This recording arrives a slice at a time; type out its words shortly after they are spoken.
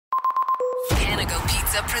Go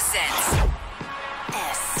Pizza presents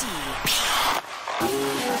STP.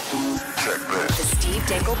 The Steve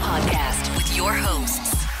Dangle Podcast with your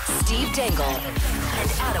hosts, Steve Dangle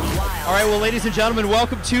and Adam Wilde. All right, well, ladies and gentlemen,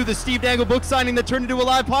 welcome to the Steve Dangle book signing that turned into a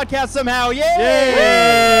live podcast somehow. Yay!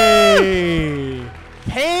 Yay!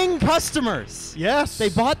 Paying customers. Yes. They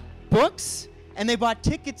bought books, and they bought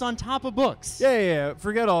tickets on top of books. Yeah.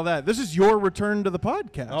 Forget all that. This is your return to the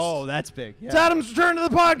podcast. Oh, that's big. Yeah. It's Adam's return to the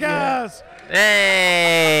podcast. Yeah.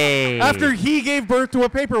 Hey! After he gave birth to a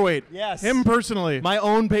paperweight. Yes. Him personally. My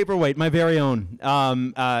own paperweight, my very own.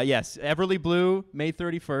 Yes, Everly Blue, May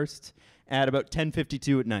 31st at about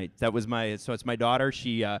 10:52 at night. That was so it's my daughter.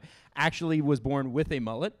 She actually was born with a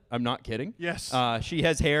mullet. I'm not kidding. Yes. She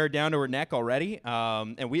has hair down to her neck already.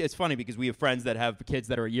 And it's funny because we have friends that have kids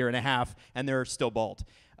that are a year and a half and they're still bald.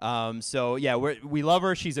 So yeah, we love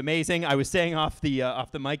her. She's amazing. I was saying off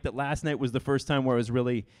the mic that last night was the first time where I was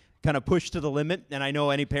really kind of pushed to the limit, and I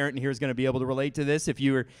know any parent in here is going to be able to relate to this. If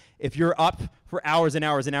you're up for hours and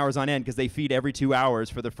hours and hours on end because they feed every 2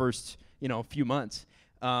 hours for the first few months,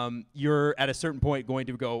 you're at a certain point going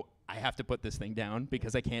to go, I have to put this thing down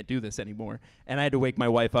because I can't do this anymore. And I had to wake my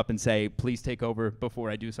wife up and say, please take over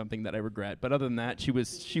before I do something that I regret. But other than that, she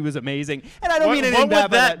was amazing. And I don't mean anything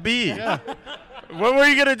bad by that. What would that be? Yeah. What were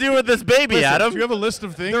you going to do with this baby, Listen, Adam? Do you have a list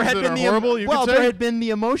of things that are horrible? There had been the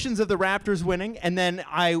emotions of the Raptors winning, and then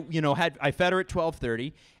I fed her at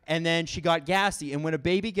 12:30, and then she got gassy. And when a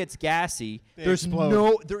baby gets gassy, there's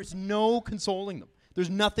no consoling them. There's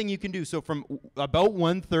nothing you can do. So from about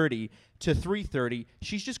 1:30 to 3:30,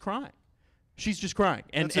 she's just crying. She's just crying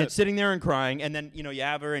and sitting there and crying, and then you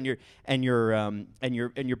have her and you're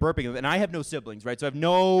burping. And I have no siblings, right? So I have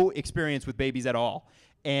no experience with babies at all.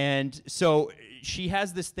 And so she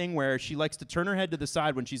has this thing where she likes to turn her head to the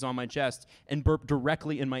side when she's on my chest and burp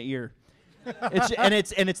directly in my ear.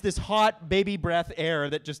 It's this hot baby breath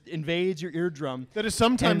air that just invades your eardrum. That is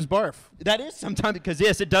sometimes barf. That is sometimes, because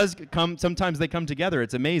yes, it does come. Sometimes they come together.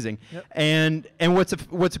 It's amazing. Yep. And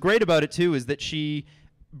what's great about it too is that she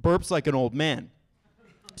burps like an old man.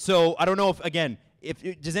 So I don't know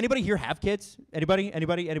if does anybody here have kids? Anybody?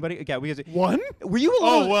 Okay, one? Were you a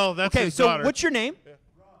little? Oh well, that's okay. His So daughter. what's your name? Yeah.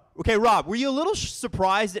 Okay, Rob. Were you a little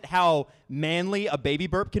surprised at how manly a baby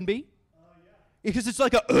burp can be? Yeah. Because it's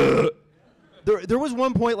like a. There was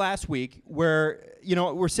one point last week where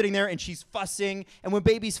we're sitting there and she's fussing, and when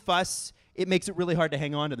babies fuss, it makes it really hard to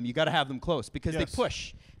hang on to them. You got to have them close because they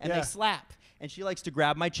push and they slap. And she likes to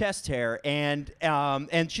grab my chest hair, and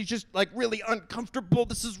she's just like really uncomfortable.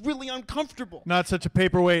 This is really uncomfortable. Not such a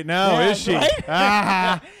paperweight now, is she? Right?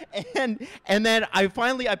 Ah. And then I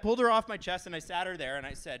pulled her off my chest and I sat her there and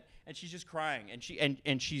I said, and she's just crying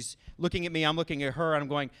and she's looking at me. I'm looking at her and I'm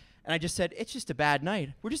going, and I just said, it's just a bad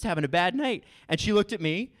night. We're just having a bad night. And she looked at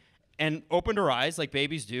me and opened her eyes like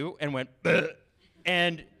babies do and went, "Ugh,"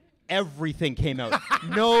 and everything came out,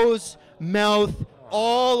 nose, mouth,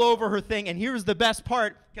 all over her thing. And here's the best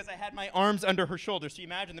part, because I had my arms under her shoulders. So you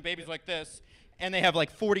imagine the baby's like this, and they have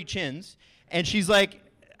like 40 chins. And she's like,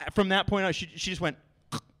 from that point on, she just went,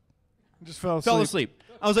 just fell asleep.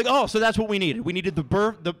 I was like, oh, so that's what we needed. We needed the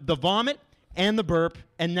burp, the vomit, and the burp,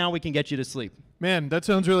 and now we can get you to sleep. Man, that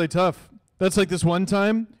sounds really tough. That's like this one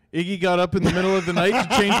time, Iggy got up in the middle of the night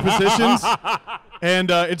to change positions, and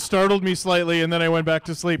it startled me slightly, and then I went back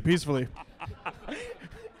to sleep peacefully.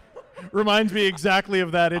 Reminds me exactly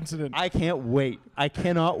of that incident. I can't wait. I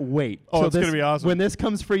cannot wait. Oh, it's going to be awesome. When this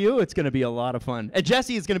comes for you, it's going to be a lot of fun. And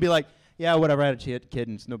Jesse is going to be like, yeah, whatever, I had a kid,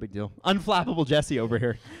 and it's no big deal. Unflappable Jesse over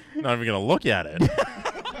here. Not even going to look at it.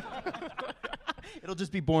 It'll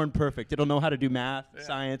just be born perfect. It'll know how to do math,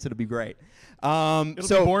 science. It'll be great. It'll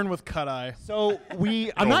be born with cut eye. So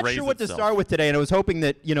I'm not sure what to start with today, and I was hoping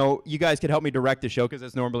that you guys could help me direct the show, because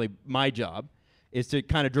that's normally my job, is to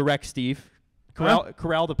kind of direct Steve.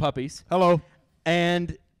 Corral the puppies. Hello.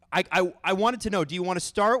 And I wanted to know, do you want to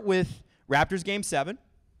start with Raptors Game 7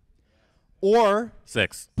 or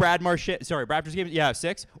 6? Raptors Game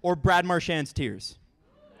 6 or Brad Marchand's tears?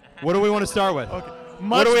 What do we want to start with? Okay.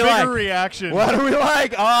 Much bigger reaction. What do we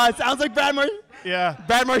like? Oh, it sounds like Brad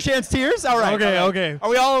Marchand's tears? All right. Okay. Are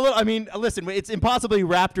we all a little, I mean, listen, it's impossibly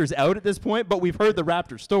Raptors out at this point, but we've heard the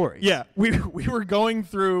Raptors story. Yeah. We were going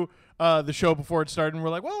through the show before it started, and we're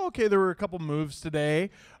like, well, okay, there were a couple moves today.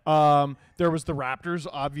 There was the Raptors,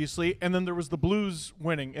 obviously, and then there was the Blues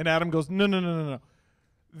winning. And Adam goes, no.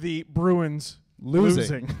 The Bruins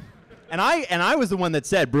losing. And I was the one that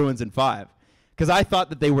said Bruins in 5. Because I thought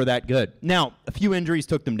that they were that good. Now, a few injuries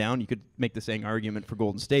took them down. You could make the same argument for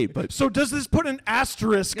Golden State. But so does this put an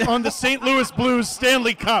asterisk on the St. Louis Blues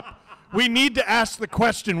Stanley Cup? We need to ask the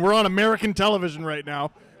question. We're on American television right now.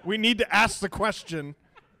 We need to ask the question.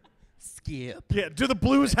 Skip. Yeah, do the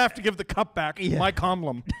Blues have to give the cup back? Yeah. My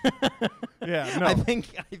column. Yeah, no. I think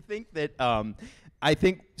that I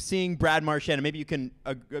think seeing Brad Marchand, and maybe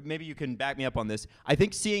you can back me up on this. I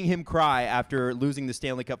think seeing him cry after losing the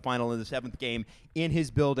Stanley Cup final in the 7th game in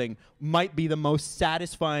his building might be the most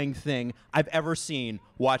satisfying thing I've ever seen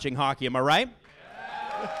watching hockey. Am I right?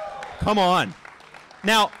 Yeah. Come on.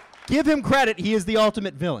 Now, give him credit. He is the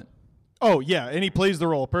ultimate villain. Oh, yeah, and he plays the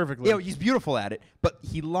role perfectly. You know, he's beautiful at it, but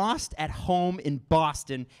he lost at home in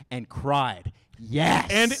Boston and cried.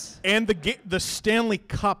 Yes. And the Stanley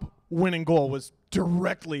Cup winning goal was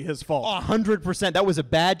directly his fault. 100%. That was a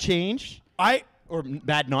bad change. Or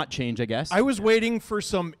bad not change, I guess. I was waiting for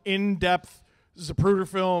some in-depth Zapruder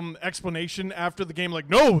film explanation after the game. Like,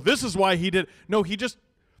 no, this is why he did. No, he just,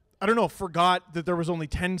 I don't know, forgot that there was only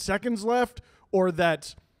 10 seconds left, or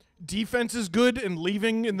that defense is good and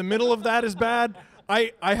leaving in the middle of that is bad.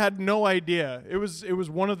 I had no idea. It was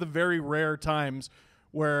one of the very rare times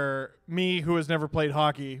where me, who has never played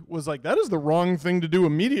hockey, was like, that is the wrong thing to do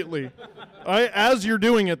immediately. As you're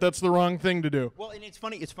doing it, that's the wrong thing to do. Well, and it's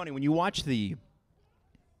funny when you watch the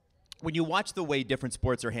way different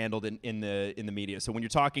sports are handled in the media. So when you're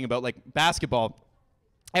talking about like basketball,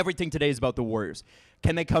 everything today is about the Warriors.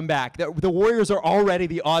 Can they come back? The Warriors are already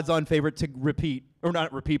the odds-on favorite to repeat, or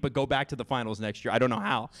not repeat, but go back to the finals next year. I don't know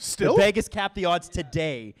how. Still? The Vegas capped the odds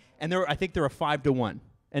today, and I think they're a 5-1,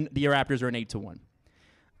 and the Raptors are an 8-1.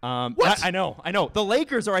 What? I know. The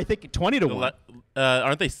Lakers are, I think, 20-1.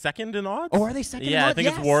 Aren't they second in odds? Oh, are they second in Yeah, odds? I think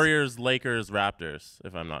Yes. it's Warriors, Lakers, Raptors,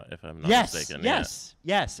 if I'm not mistaken. Yes.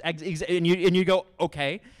 And you go,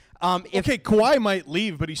 okay. Okay, Kawhi might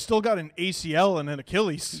leave, but he's still got an ACL and an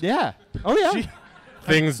Achilles. Yeah. Oh, yeah.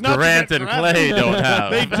 Things Not to Durant get and drafted. Clay don't have.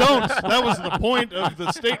 They don't. That was the point of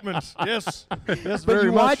the statement. Yes. Yes, But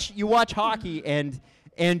very much. you watch hockey, and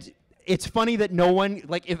it's funny that no one,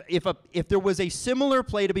 like, if there was a similar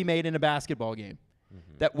play to be made in a basketball game,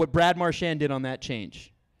 that what Brad Marchand did on that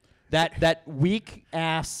change, that weak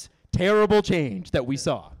ass terrible change that we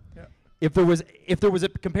saw, Yeah. if there was a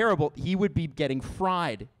comparable, he would be getting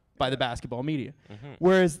fried by the basketball media.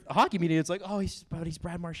 Whereas hockey media, it's like, oh, he's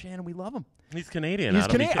Brad Marchand and we love him. He's Canadian. He's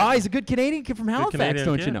Canadian. He's a good Canadian kid from Halifax, Canadian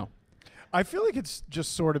don't you kid. know? I feel like it's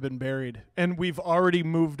just sort of been buried, and we've already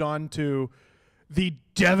moved on to the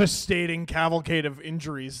devastating cavalcade of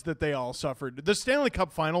injuries that they all suffered. The Stanley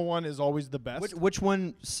Cup final one is always the best. Which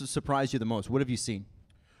one surprised you the most? What have you seen?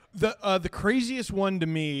 The craziest one to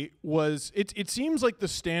me was it seems like the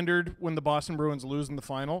standard when the Boston Bruins lose in the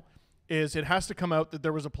final is it has to come out that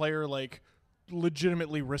there was a player like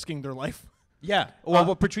legitimately risking their life. Yeah.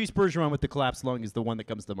 Well, Patrice Bergeron with the collapsed lung is the one that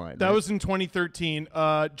comes to mind. That right? was in 2013.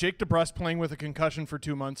 Jake DeBrusk playing with a concussion for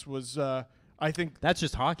 2 months was I think that's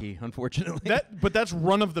just hockey, unfortunately. but that's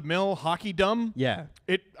run of the mill hockey dumb. Yeah.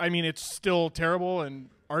 It's still terrible and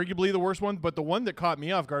arguably the worst one, but the one that caught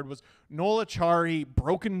me off guard was Noel Acciari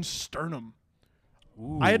broken sternum.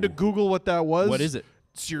 Ooh. I had to Google what that was. What is it?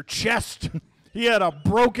 It's your chest. He had a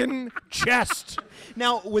broken chest.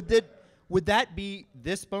 Now, would that be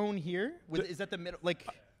this bone here? Is that the middle? Like,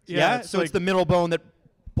 yeah. So it's the middle bone that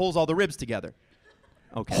pulls all the ribs together.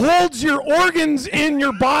 Okay. Holds your organs in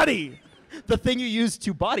your body. The thing you use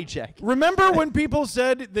to body check. Remember when people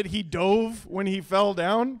said that he dove when he fell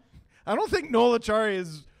down? I don't think Noel Acciari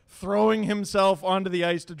is throwing himself onto the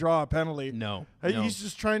ice to draw a penalty. No. He's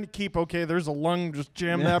just trying to keep, okay, there's a lung, just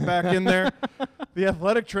jam that back in there. The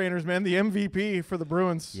athletic trainers, man, the MVP for the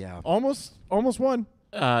Bruins. Yeah. Almost won.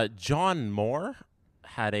 John Moore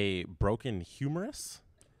had a broken humerus.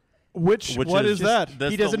 What is that?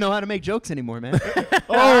 He doesn't know how to make jokes anymore, man.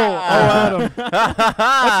 Adam.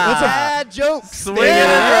 That's bad jokes. Swing it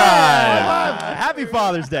and Happy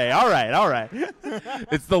Father's Day. All right.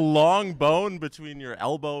 It's the long bone between your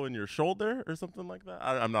elbow and your shoulder or something like that.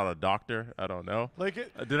 I'm not a doctor. I don't know.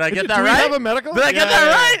 Did I get that do right? we have a medical? Did I get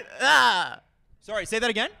that right? Ah. Sorry, say that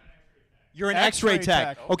again. You're an X-ray X-ray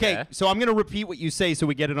tech. tech. Okay, so I'm going to repeat what you say so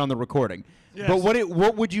we get it on the recording. Yes. But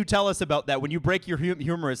what would you tell us about that? When you break your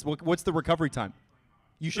humerus, what's the recovery time?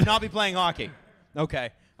 You should not be playing hockey. Okay,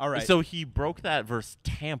 all right. So he broke that versus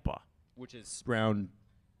Tampa. Which is round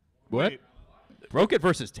what? Wait. Broke it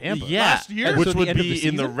versus Tampa. Yeah, Last year? which So the would end of be the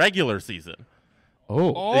in the season? regular season.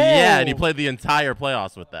 Oh. Yeah, and he played the entire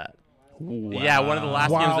playoffs with that. Wow. Yeah, one of the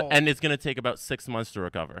last Wow. games, and it's going to take about 6 months to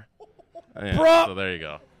recover. Yeah, Bro. so there you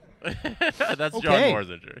go. That's John Okay. Moore's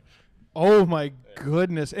injury. Oh, my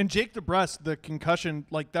goodness. And Jake DeBrusk, the concussion,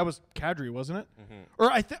 like that was Kadri, wasn't it?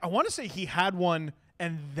 Or I want to say he had one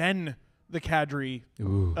and then the Kadri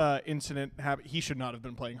incident happened, he should not have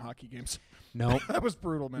been playing hockey games. No, that was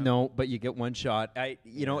brutal, man. No, but you get one shot.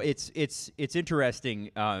 It's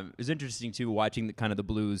interesting. It's interesting too watching the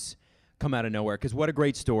Blues come out of nowhere, because what a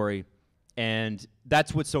great story. And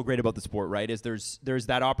that's what's so great about the sport, right? Is there's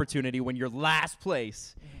that opportunity when you're last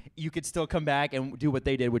place, you could still come back and do what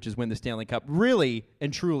they did, which is win the Stanley Cup. Really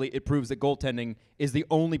and truly, it proves that goaltending is the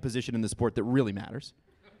only position in the sport that really matters.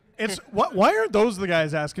 It's why aren't those the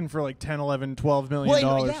guys asking for like 10, 11, 12 million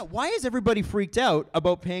dollars? Yeah, why is everybody freaked out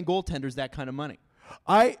about paying goaltenders that kind of money?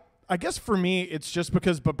 I guess for me, it's just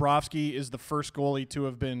because Bobrovsky is the first goalie to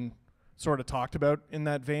have been sort of talked about in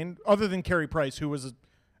that vein, other than Carey Price, who was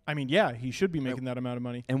he should be making that amount of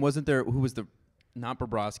money. And wasn't there, who was the, not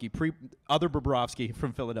Bobrovsky, other Bobrovsky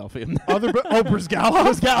from Philadelphia?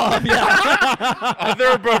 Brizgalov? Brizgalov, yeah.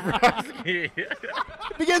 Other Bobrovsky.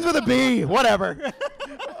 Begins with a B, whatever.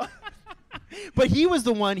 But he was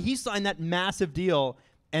the one, he signed that massive deal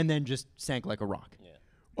and then just sank like a rock. Yeah.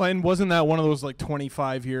 Well, and wasn't that one of those like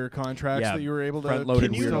 25-year contracts that you were able to?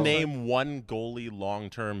 Can you name one goalie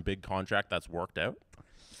long-term big contract that's worked out?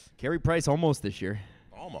 Carey Price almost this year.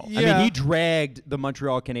 Almost. Yeah. I mean, he dragged the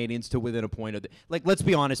Montreal Canadiens to within a point of let's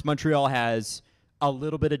be honest, Montreal has a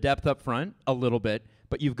little bit of depth up front, a little bit,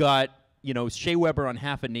 but you've got, Shea Weber on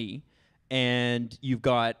half a knee, and you've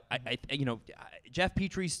got, Jeff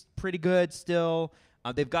Petry's pretty good still.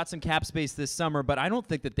 They've got some cap space this summer, but I don't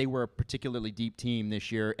think that they were a particularly deep team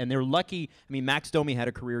this year, and they're lucky. I mean, Max Domi had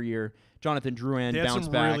a carear year. Jonathan Drouin bounced back. They had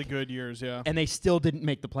some really good years, yeah. And they still didn't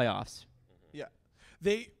make the playoffs. Yeah.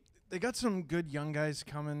 They got some good young guys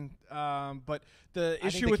coming, but the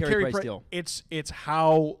issue with Carey Price, it's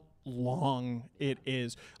how long it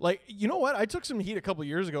is. Like, you know what? I took some heat a couple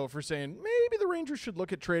years ago for saying maybe the Rangers should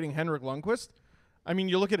look at trading Henrik Lundqvist. I mean,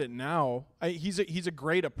 you look at it now. He's a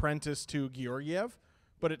great apprentice to Georgiev,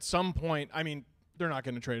 but at some point, I mean, they're not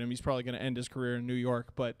going to trade him. He's probably going to end his career in New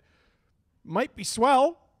York, but might be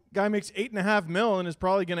swell. Guy makes $8.5 million and is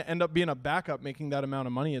probably going to end up being a backup making that amount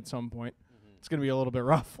of money at some point. It's going to be a little bit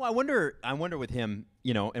rough. Well, I wonder with him,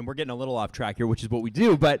 and we're getting a little off track here, which is what we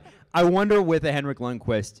do, but I wonder with a Henrik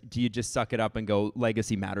Lundqvist, do you just suck it up and go,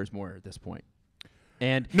 legacy matters more at this point?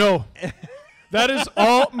 And no. That is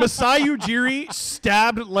all. Masai Ujiri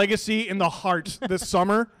stabbed legacy in the heart this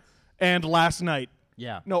summer and last night.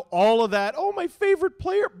 Yeah. No, all of that. Oh, my favorite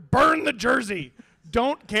player. Burn the jersey.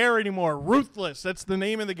 Don't care anymore. Ruthless. That's the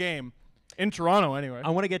name of the game. In Toronto, anyway. I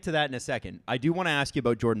want to get to that in a second. I do want to ask you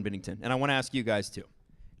about Jordan Binnington, and I want to ask you guys too.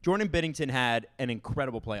 Jordan Binnington had an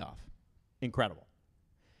incredible playoff. Incredible.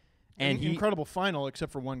 And incredible final,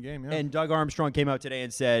 except for one game, yeah. And Doug Armstrong came out today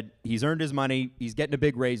and said he's earned his money. He's getting a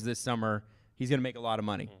big raise this summer. He's going to make a lot of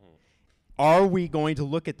money. Mm-hmm. Are we going to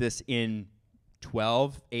look at this in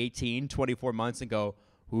 12, 18, 24 months and go,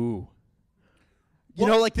 ooh?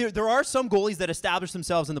 There are some goalies that establish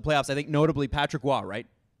themselves in the playoffs. I think notably Patrick Waugh, right?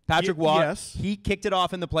 Patrick Waugh, yes. He kicked it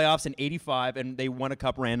off in the playoffs in '85, and they won a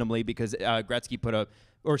cup randomly because Gretzky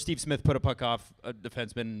Steve Smith put a puck off a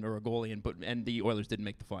defenseman or a goalie, and the Oilers didn't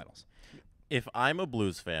make the finals. If I'm a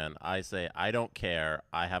Blues fan, I say, I don't care.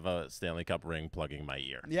 I have a Stanley Cup ring plugging my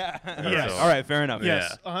ear. Yeah. Yes. All right, fair enough.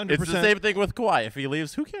 Yes, 100%. It's the same thing with Kawhi. If he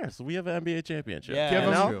leaves, who cares? We have an NBA championship. Yeah,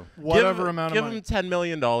 give him whatever amount of money. Give him $10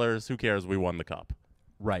 million. Who cares? We won the cup.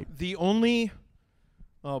 Right.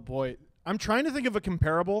 Oh, boy. I'm trying to think of a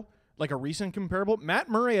comparable, like a recent comparable. Matt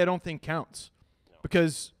Murray, I don't think counts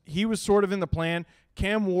because he was sort of in the plan.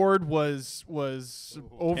 Cam Ward was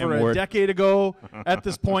over a decade ago at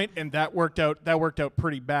this point, and that worked out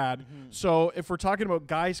pretty bad. Mm-hmm. So if we're talking about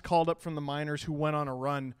guys called up from the minors who went on a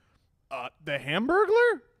run, the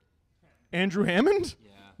Hamburglar, Andrew Hammond,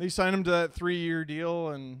 they signed him to that 3-year deal,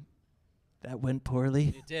 and that went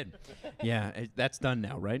poorly. It did. Yeah, that's done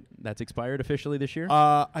now, right? That's expired officially this year?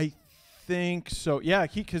 I think so. Yeah,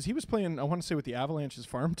 because he was playing, I want to say, with the Avalanche's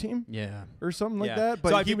farm team. Yeah. Or something like that.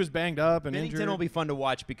 But he was banged up and injured. Binnington will be fun to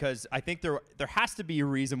watch because I think there has to be a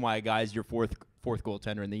reason why a guy's your fourth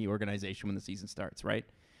goaltender in the organization when the season starts, right?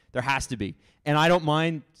 There has to be. And I don't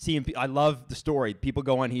mind seeing – I love the story. People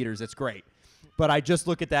go on heaters. It's great. But I just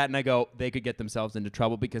look at that and I go, they could get themselves into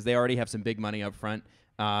trouble because they already have some big money up front.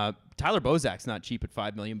 Tyler Bozak's not cheap at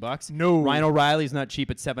 $5 million. No. Ryan O'Reilly's not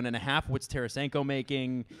cheap at $7.5. What's Tarasenko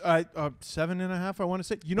making? 7.5, I want to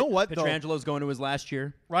say. You know what, though? Pietrangelo's going to his last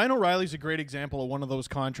year. Ryan O'Reilly's a great example of one of those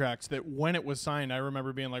contracts that when it was signed, I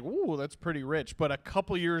remember being like, ooh, that's pretty rich. But a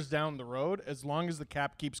couple years down the road, as long as the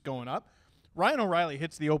cap keeps going up, Ryan O'Reilly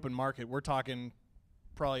hits the open market. We're talking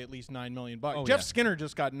probably at least $9 million. Jeff Skinner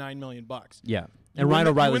just got $9 million. Yeah. And Ryan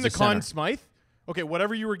O'Reilly's the a center. Conn Smythe. Okay,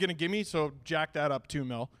 whatever you were going to give me, so jack that up $2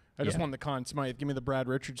 million. I just won the Conn Smythe. Give me the Brad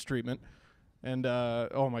Richards treatment. And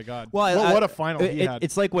oh my God, well, what a final he had.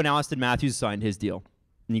 It's like when Austin Matthews signed his deal,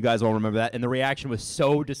 and you guys all remember that, and the reaction was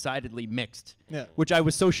so decidedly mixed, which I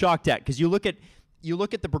was so shocked at, because you look at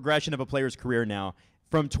the progression of a player's career now.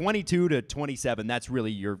 From 22 to 27, that's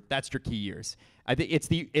really your key years. I think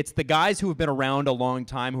it's the guys who have been around a long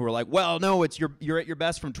time who are like, well, no, you're at your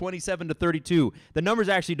best from 27 to 32. The numbers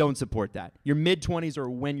actually don't support that. Your mid-20s are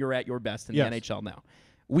when you're at your best in the NHL now.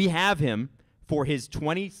 We have him for his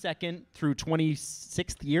 22nd through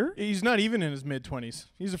 26th year. He's not even in his mid-20s.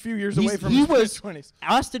 He's a few years away from his mid-20s.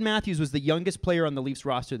 Austin Matthews was the youngest player on the Leafs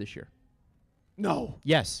roster this year. No.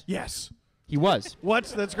 Yes. Yes. He was.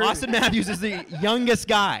 What? That's great. Austin Matthews is the youngest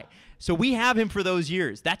guy. So we have him for those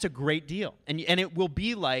years. That's a great deal. And it will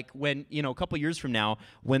be like when, a couple years from now,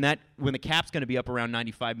 when the cap's going to be up around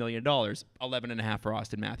 $95 million, 11.5 for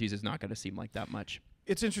Austin Matthews is not going to seem like that much.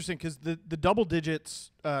 It's interesting because the double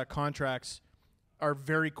digits contracts are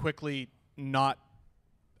very quickly not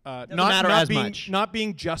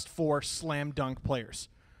being just for slam dunk players.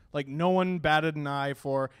 Like, no one batted an eye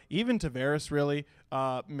for, even Tavares, really,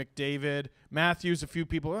 McDavid, Matthews, a few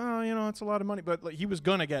people, it's a lot of money. But he was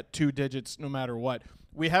going to get 2 digits no matter what.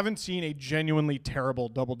 We haven't seen a genuinely terrible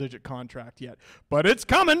double-digit contract yet. But it's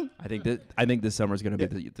coming. I think this summer is going to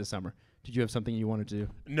be the summer. Did you have something you wanted to do?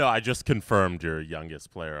 No, I just confirmed your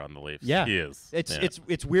youngest player on the Leafs. Yeah. He is.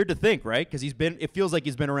 It's weird to think, right? Because it feels like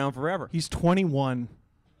he's been around forever. He's 21.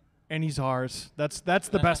 And he's ours. That's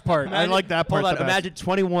the best part. I like that part. Hold on. Imagine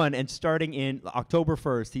 21 and starting in October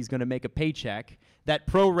 1st, he's going to make a paycheck that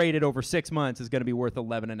prorated over 6 months is going to be worth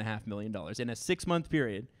 $11.5 million. In a 6-month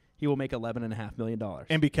period, he will make $11.5 million.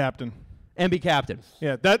 And be captain.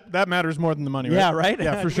 Yeah, that matters more than the money, right? Yeah, right?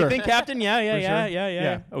 Yeah, for sure. You think captain?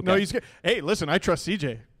 Yeah. Okay. No, hey, listen, I trust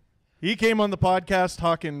CJ. He came on the podcast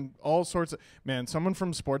talking all sorts of... Man, someone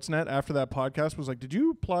from Sportsnet after that podcast was like, did you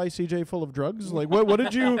apply CJ full of drugs? Like, what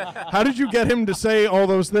did you... How did you get him to say all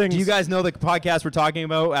those things? Do you guys know the podcast we're talking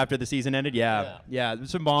about after the season ended? Yeah.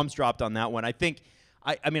 Some bombs dropped on that one. I think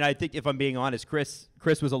if I'm being honest, Chris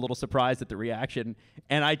was a little surprised at the reaction,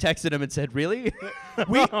 and I texted him and said, "Really?"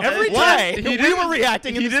 Every time we were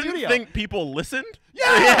reacting in the studio. He didn't think people listened?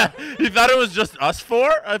 Yeah. He thought it was just us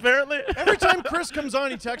four, apparently. Every time Chris comes on,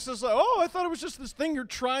 he texts us like, "Oh, I thought it was just this thing you're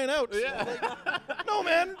trying out." Yeah. Like, no,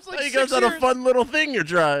 man. It's like you guys had a fun little thing you're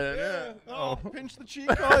trying. Yeah. Oh, pinch the cheek.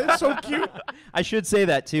 Oh, it's so cute. I should say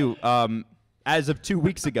that, too. As of 2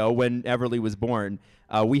 weeks ago, when Everly was born,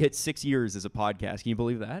 we hit 6 years as a podcast. Can you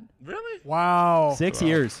believe that? Really? Wow. 6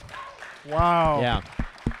 years. Wow. Yeah.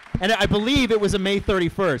 And I believe it was a May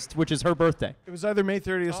 31st, which is her birthday. It was either May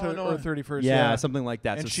 30th or 31st. Yeah, something like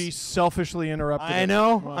that. And she selfishly interrupted I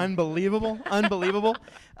know. Wow. Unbelievable.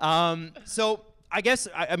 So I guess,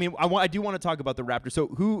 I do want to talk about the Raptors.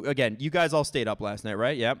 So you guys all stayed up last night,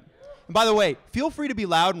 right? Yep. And by the way, feel free to be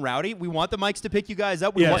loud and rowdy. We want the mics to pick you guys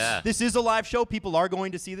up. This is a live show. People are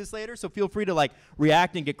going to see this later, so feel free to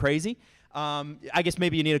react and get crazy. I guess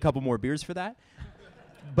maybe you need a couple more beers for that.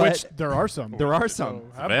 But which there are some. There are some.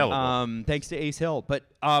 So available. Thanks to Ace Hill. But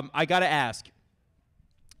I got to ask,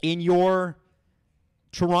 in your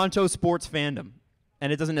Toronto sports fandom,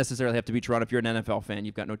 and it doesn't necessarily have to be Toronto. If you're an NFL fan,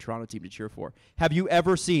 you've got no Toronto team to cheer for. Have you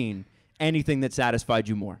ever seen anything that satisfied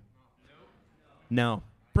you more? No.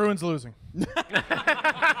 Bruins losing.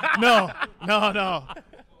 No.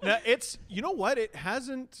 It's, you know what? It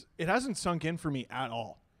hasn't sunk in for me at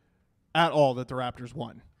all that the Raptors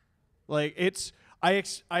won. Like, I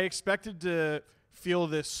expected to feel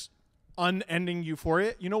this unending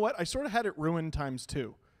euphoria. You know what? I sort of had it ruined times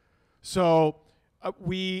 2. So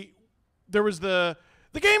there was the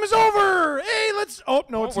game is over. Hey, let's. Oh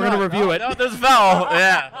no, it's we're gonna review it. No, there's foul.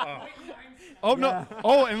 Yeah. Oh, no.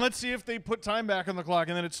 Oh, and let's see if they put time back on the clock,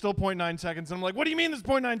 and then it's still 0.9 seconds. And I'm like, what do you mean there's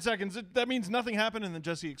 0.9 seconds? That means nothing happened. And then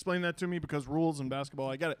Jesse explained that to me because rules and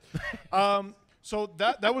basketball, I get it. So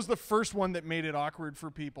that was the first one that made it awkward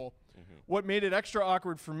for people. Mm-hmm. What made it extra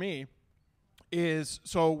awkward for me is,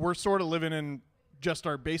 so we're sort of living in just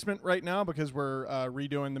our basement right now because we're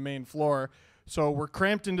redoing the main floor. So we're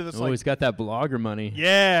cramped into this. He's got that blogger money.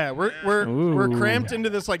 Yeah, we're cramped into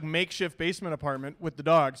this makeshift basement apartment with the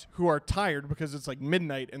dogs who are tired because it's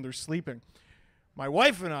midnight and they're sleeping. My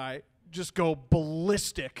wife and I just go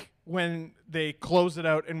ballistic when they close it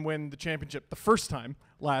out and win the championship the first time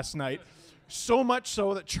last night. So much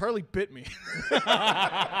so that Charlie bit me.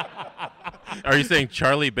 Are you saying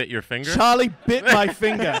Charlie bit your finger? Charlie bit my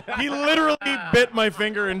finger. He literally bit my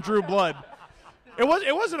finger and drew blood.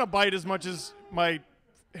 It wasn't a bite as much as my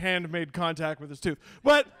hand made contact with his tooth.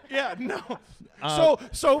 But yeah, no.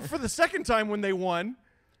 So for the second time when they won,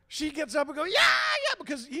 she gets up and goes, yeah,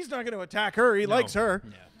 because he's not going to attack her. He likes her.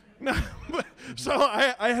 Yeah. No, So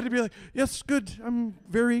I had to be like, yes, good. I'm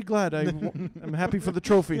very glad. I'm happy for the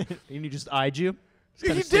trophy. And he just eyed you?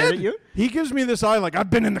 He did. At you? He gives me this eye like, I've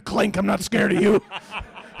been in the clink. I'm not scared of you.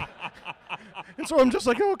 And so I'm just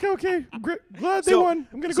like, oh, okay. Glad they won.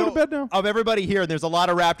 I'm going to go to bed now. Of everybody here, there's a lot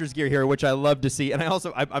of Raptors gear here, which I love to see. And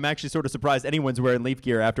I'm actually sort of surprised anyone's wearing Leaf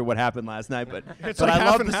gear after what happened last night. But I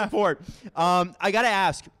love the support. I got to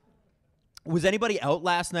ask, was anybody out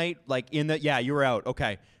last night? Like yeah, you were out.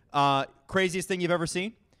 Okay. Craziest thing you've ever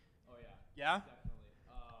seen? Oh, yeah. Yeah?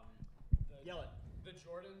 Definitely. Yell it. The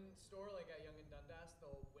Jordan store, like at Yonge and Dundas, the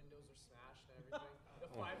windows are smashed and everything. The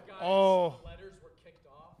Five Guys, the letters were kicked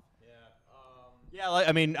off. Yeah,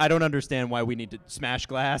 I mean, I don't understand why we need to smash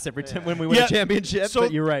glass every time when we win a championship, so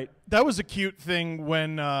but you're right. That was a cute thing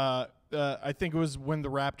when I think it was when the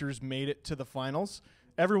Raptors made it to the finals.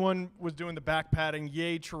 Everyone was doing the back patting,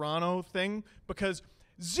 yay Toronto thing because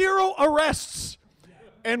 0 arrests.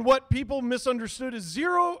 And what people misunderstood is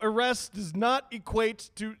 0 arrests does not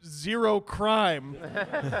equate to 0 crime.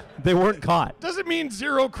 They weren't caught. Doesn't mean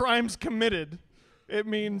 0 crimes committed. It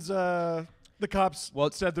means the cops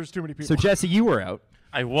said there's too many people. So, Jesse, you were out.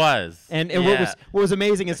 I was. And what was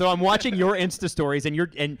amazing is, so I'm watching your Insta stories,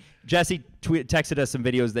 and Jesse texted us some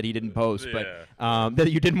videos that he didn't post, but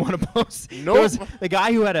that you didn't want to post. Nope. There was the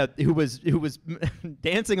guy who was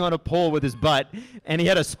dancing on a pole with his butt, and he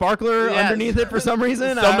had a sparkler underneath it for some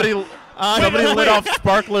reason. Somebody lit off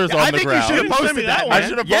sparklers on the ground. I think you should have posted that one. I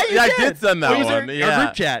should have. I did send that one. Our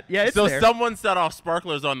group chat. Yeah, it's so there. someone set off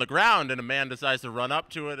sparklers on the ground, and a man decides to run up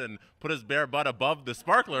to it and put his bare butt above the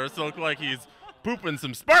sparklers, so it looked like he's pooping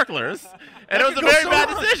some sparklers, and it was a very bad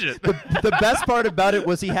decision. The best part about it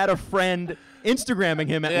was he had a friend Instagramming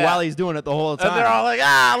him while he's doing it the whole time. And they're all like,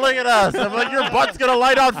 look at us. I'm like, your butt's going to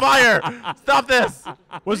light on fire. Stop this.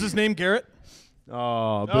 Was his name Garret?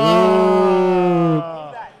 Oh, boo.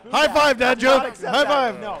 High five, dad joke. High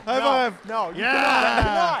five. No. High five. No.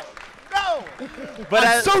 Yeah. No. But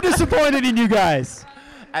I'm so disappointed in you guys.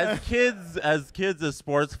 As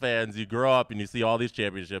sports fans, you grow up and you see all these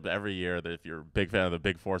championships every year. That if you're a big fan of the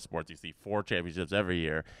big four sports, you see 4 championships every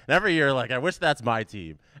year. And every year, like, I wish that's my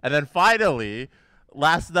team. And then finally,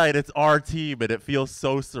 last night, it's our team, and it feels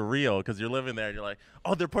so surreal because you're living there and you're like,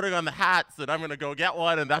 oh, they're putting on the hats, and I'm going to go get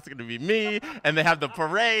one, and that's going to be me. And they have the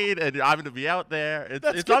parade, and I'm going to be out there.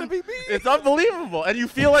 It's going to be me. It's unbelievable. And you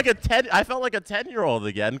feel like I felt like a 10-year-old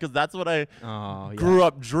again because that's what I grew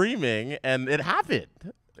up dreaming, and it happened.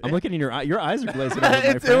 I'm looking in your eyes. Your eyes are glazing over,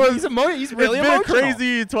 my friend. He's really emotional. It's been a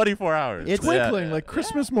crazy 24 hours. It's twinkling like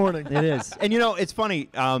Christmas morning. It is. And, it's funny.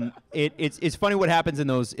 It's funny what happens in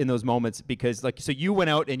those moments because, like, so you went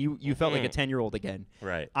out and you felt like a 10-year-old again.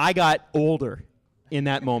 Right. I got older in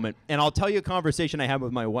that moment. And I'll tell you a conversation I had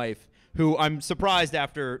with my wife, who I'm surprised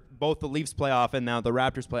after both the Leafs playoff and now the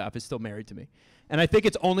Raptors playoff is still married to me. And I think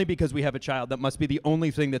it's only because we have a child. That must be the only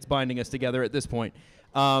thing that's binding us together at this point.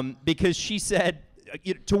 Because she said,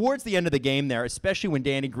 towards the end of the game there, especially when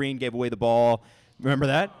Danny Green gave away the ball. Remember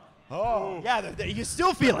that? Oh. Yeah, you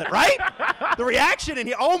still feel it, right? The reaction in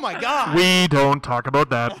here. Oh, my God. We don't talk about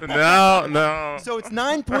that. No. So it's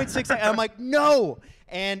 9.6. And I'm like, no.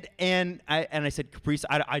 And I said, Caprice,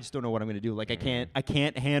 I just don't know what I'm going to do. Like, I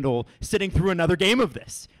can't handle sitting through another game of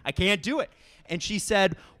this. I can't do it. And she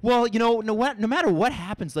said, well, no matter what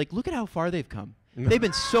happens, like, look at how far they've come. They've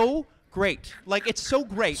been so great. Like, it's so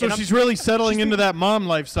great. So she's really settling into that mom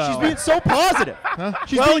lifestyle. She's being so positive. Huh?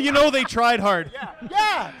 They tried hard.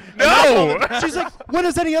 Yeah. No. She's like, when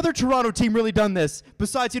has any other Toronto team really done this?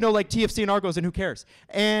 Besides, like TFC and Argos, and who cares?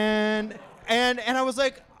 And I was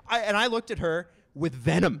like, I looked at her with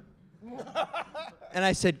venom. And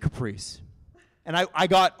I said, Caprice. And I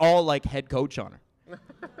got all, like, head coach on her.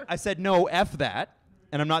 I said, no, F that.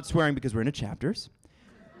 And I'm not swearing because we're in a chapters.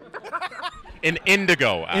 In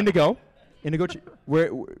Indigo. Indigo.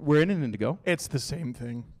 We're in an Indigo. It's the same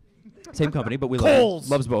thing. Same company, but we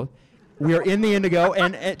loves both. We are in the Indigo,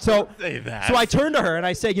 and so Say that. So I turned to her and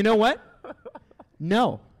I said, you know what?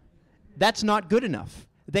 No, that's not good enough.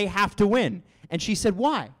 They have to win. And she said,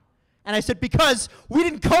 why? And I said, because we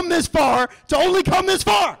didn't come this far to only come this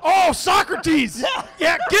far. Oh, Socrates!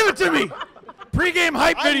 Yeah, give it to me. Pre-game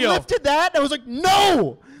hype video. I lifted that and I was like,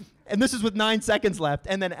 no. And this is with 9 seconds left.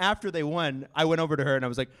 And then after they won, I went over to her and I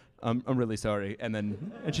was like, I'm really sorry.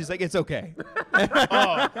 And she's like, it's okay.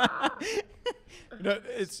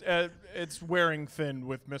 It's wearing thin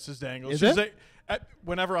with Mrs. Dangle. Is She's it? like,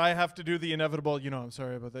 whenever I have to do the inevitable, I'm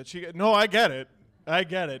sorry about that. No, I get it. I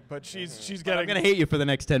get it, but she's getting. I'm gonna hate you for the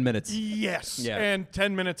next 10 minutes. Yes, Yeah. and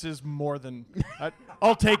 10 minutes is more than.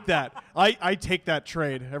 I'll take that. I take that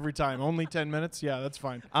trade every time. Only 10 minutes? Yeah, that's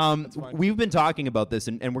fine. That's fine. We've been talking about this,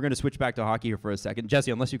 and we're going to switch back to hockey here for a second. Jesse,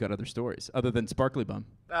 unless you've got other stories other than Sparkly Bum.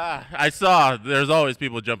 I saw there's always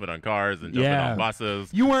people jumping on cars and jumping on buses.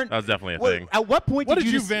 You weren't. That was definitely a thing. At what point What did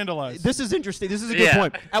did you just- vandalize? This is interesting. This is a good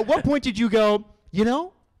point. At what point did you go,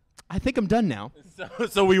 I think I'm done now?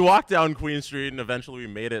 So we walked down Queen Street, and eventually we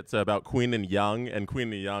made it to about Queen and Yonge, and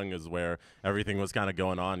Queen and Yonge is where everything was kind of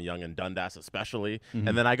going on, Yonge and Dundas especially.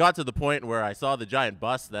 And then I got to the point where I saw the giant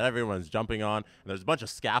bus that everyone's jumping on, and there's a bunch of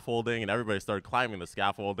scaffolding, and everybody started climbing the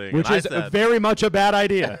scaffolding. Which and is I said, very much a bad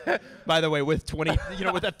idea. By the way, with 20,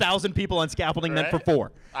 with 1,000 people on scaffolding meant for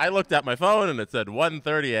 4. I looked at my phone, and it said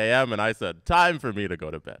 1:30 a.m., and I said, time for me to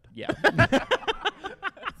go to bed. Yeah.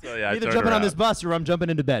 So yeah, I Either turned jumping on around. this bus or I'm jumping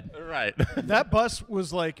into bed. Right. That bus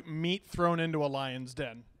was like meat thrown into a lion's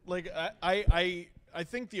den. Like I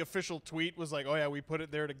think the official tweet was like, "Oh yeah, we put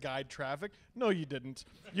it there to guide traffic." No, you didn't.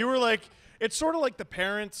 You were like, it's sort of like the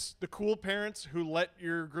parents, the cool parents who let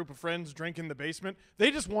your group of friends drink in the basement. They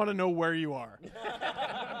just want to know where you are.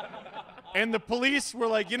 And the police were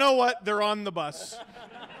like, "You know what? They're on the bus.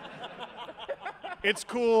 It's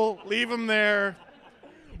cool. Leave them there.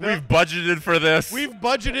 We've budgeted for this. We've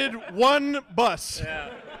budgeted one bus."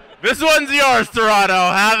 This one's yours, Toronto.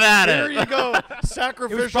 Have at There it. you go.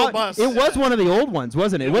 Sacrificial bus. It was one of the old ones,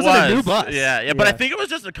 wasn't it? It wasn't a new bus. Yeah, but I think it was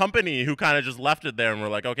just a company who kind of just left it there and were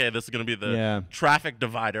like, okay, this is going to be the traffic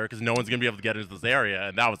divider because no one's going to be able to get into this area,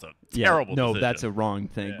 and that was a terrible No, decision. that's a wrong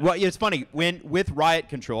thing. Yeah. Well, it's funny with riot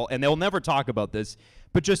control, and they'll never talk about this,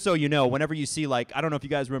 but just so you know, whenever you see, like, I don't know if you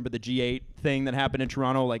guys remember the G8 thing that happened in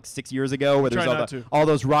Toronto like 6 years ago, where there's all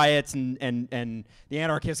those riots and the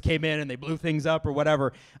anarchists came in and they blew things up or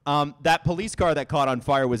whatever. That police car that caught on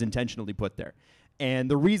fire was intentionally put there.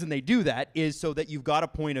 And the reason they do that is so that you've got a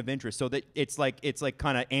point of interest, so that it's like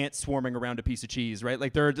kind of ants swarming around a piece of cheese, right?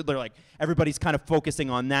 Like they're like everybody's kind of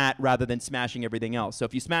focusing on that rather than smashing everything else. So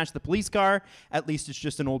if you smash the police car, at least it's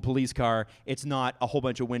just an old police car. It's not a whole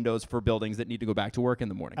bunch of windows for buildings that need to go back to work in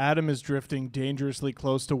the morning. Adam is drifting dangerously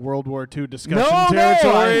close to World War II discussion No,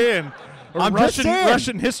 territory and I'm just saying.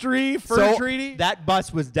 Russian history, fur treaty. That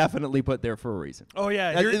bus was definitely put there for a reason. Oh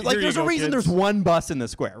yeah, Like there's a reason there's one bus in the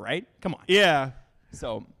square, right? Come on. Yeah.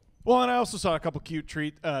 So. Well, and I also saw a couple cute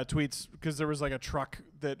tweets because there was like a truck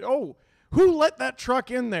that, who let that truck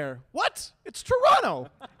in there? What? It's Toronto.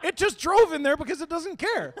 It just drove in there because it doesn't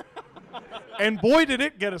care. And boy, did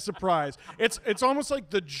it get a surprise. It's almost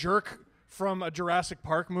like the jerk from a Jurassic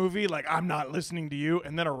Park movie, like, I'm not listening to you,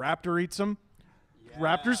 and then a raptor eats him. Yeah.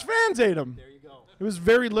 Raptors fans ate him. There you go. It was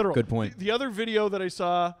very literal. Good point. The other video that I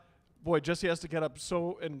saw, boy, Jesse has to get up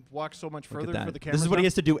and walk so much further for the camera. This is what he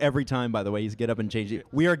has to do every time, by the way. He's get up and change it.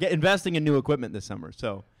 We are investing in new equipment this summer,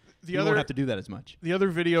 so you won't have to do that as much. The other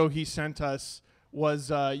video he sent us was,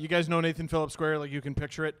 you guys know Nathan Phillips Square, like you can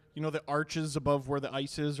picture it. You know the arches above where the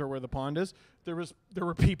ice is or where the pond is? There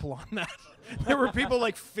were people on that. There were people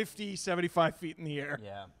like 50, 75 feet in the air.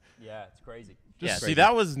 Yeah, it's crazy. See,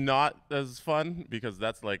 that was not as fun because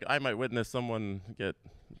that's like I might witness someone get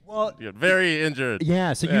very injured.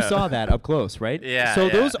 Yeah, so you saw that up close, right? Yeah. So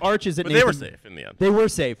those arches at but Nathan, they were safe in the end. They were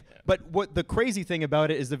safe. Yeah. But what the crazy thing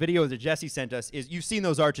about it is the video that Jesse sent us is you've seen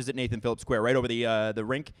those arches at Nathan Phillips Square, right over the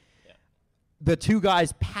rink. Yeah. The two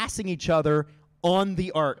guys passing each other on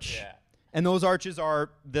the arch. Yeah. And those arches are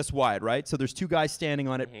this wide, right? So there's two guys standing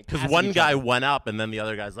on it. Because one guy went up, and then the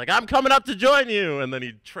other guy's like, I'm coming up to join you. And then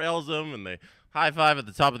he trails him, and they high five at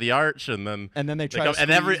the top of the arch, and then they try to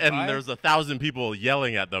and there's 1,000 people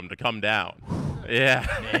yelling at them to come down. Yeah,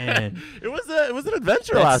 man. it was an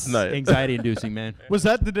adventure last night. Anxiety inducing, man. Was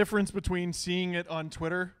that the difference between seeing it on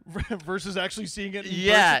Twitter versus actually seeing it in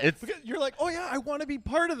person? Because you're like, oh yeah, I want to be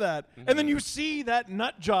part of that. Mm-hmm. And then you see that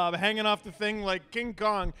nut job hanging off the thing like King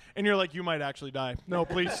Kong, and you're like, you might actually die. No,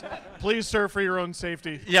 please, please, sir, for your own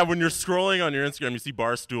safety. Yeah, when you're scrolling on your Instagram, you see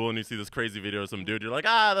Barstool and you see this crazy video of some dude, you're like,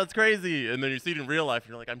 that's crazy. And then you see it in real life, and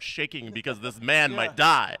you're like, I'm shaking because this man might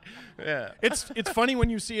die. Yeah. It's funny when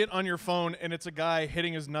you see it on your phone and it's a guy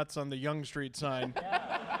hitting his nuts on the Yonge Street sign,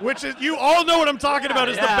 which is, you all know what I'm talking about,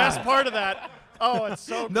 is the best part of that. Oh, it's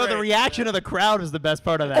so great. No, the reaction of the crowd is the best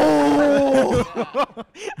part of that. Oh!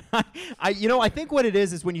 I think what it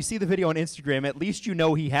is when you see the video on Instagram, at least you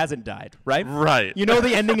know he hasn't died, right? Right. You know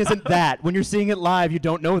the ending isn't that. When you're seeing it live, you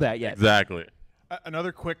don't know that yet. Exactly.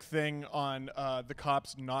 Another quick thing on the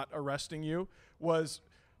cops not arresting you was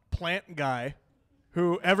Plant Guy,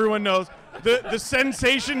 who everyone knows, the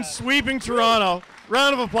sensation sweeping Toronto.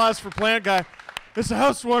 Round of applause for Plant Guy. It's a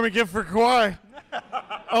housewarming gift for Kawhi.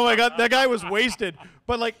 Oh my God, that guy was wasted.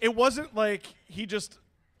 But like, it wasn't like he just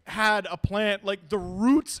had a plant. Like the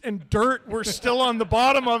roots and dirt were still on the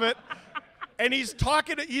bottom of it. And he's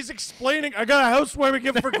explaining, I got a housewarming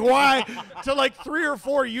gift for Kawhi to like 3 or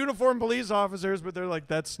 4 uniformed police officers, but they're like,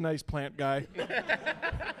 that's nice, plant guy.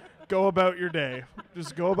 Go about your day.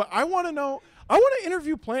 Just go about. I want to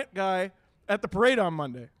interview plant guy at the parade on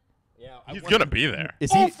Monday. Yeah, He's going to be there.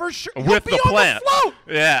 Is Oh, he for sure. with He'll the be on plant. the float.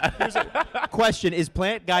 Yeah. question, is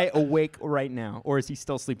plant guy awake right now, or is he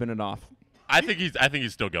still sleeping it off? I think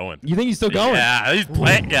he's still going. You think he's still going? Yeah, he's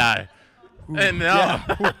plant guy. And no.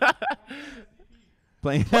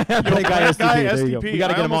 Playing guy STP. There you go. We got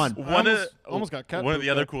to get him on. Almost got cut. One of the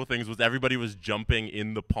other cool things was everybody was jumping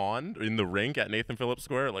in the pond, in the rink at Nathan Phillips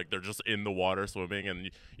Square. Like, they're just in the water swimming, and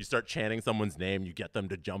you start chanting someone's name. You get them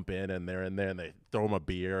to jump in, and they're in there, and they throw them a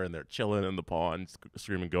beer, and they're chilling in the pond,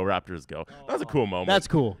 screaming, "Go Raptors, go." That was a cool moment. That's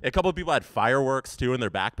cool. A couple of people had fireworks, too, in their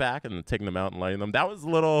backpack, and then taking them out and lighting them. That was a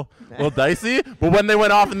little dicey, but when they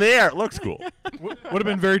went off in the air, it looks cool. Would have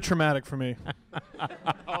been very traumatic for me.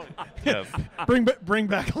 Yes. Bring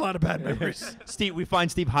back a lot of bad memories. We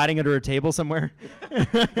find Steve hiding under a table somewhere.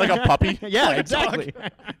 Like a puppy. Yeah, Like a exactly.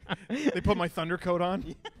 They put my thunder coat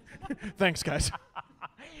on. Thanks, guys.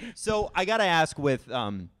 So I got to ask with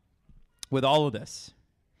all of this,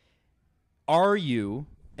 are you,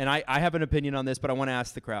 and I have an opinion on this, but I want to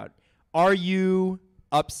ask the crowd, are you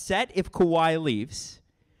upset if Kawhi leaves?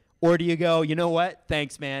 Or do you go, you know what?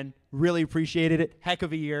 Thanks, man. Really appreciated it. Heck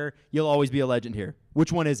of a year. You'll always be a legend here.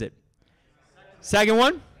 Which one is it? Second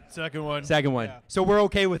one? Second one. Second one. Yeah. So we're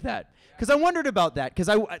okay with that. Because I wondered about that. Because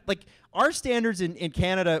I like our standards in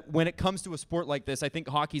Canada when it comes to a sport like this, I think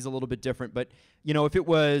hockey's a little bit different. But, you know, if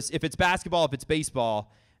it's basketball, if it's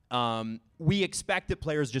baseball, we expect that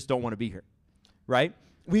players just don't want to be here. Right?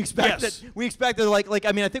 We expect that like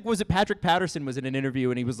I mean, I think was it Patrick Patterson was in an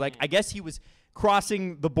interview and he was like, I guess he was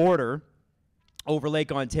crossing the border over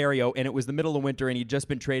Lake Ontario and it was the middle of winter and he'd just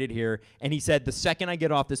been traded here and he said, the second I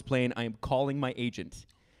get off this plane, I am calling my agent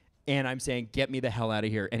and I'm saying, get me the hell out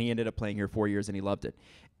of here. And he ended up playing here 4 years and he loved it.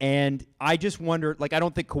 And I just wonder, like, I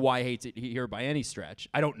don't think Kawhi hates it here by any stretch.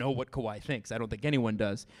 I don't know what Kawhi thinks. I don't think anyone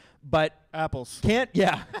does. But apples. Red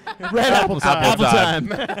apple time.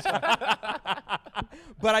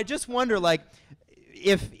 But I just wonder, like,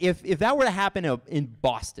 if that were to happen in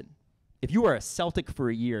Boston, if you were a Celtic for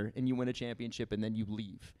a year and you win a championship and then you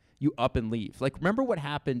leave, you up and leave. Like, remember what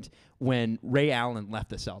happened when Ray Allen left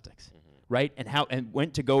the Celtics, right? And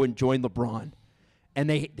went to go and join LeBron, and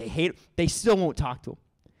they still won't talk to him.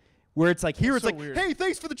 Where it's like here, it's like, weird. Hey,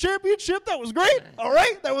 thanks for the championship. That was great. All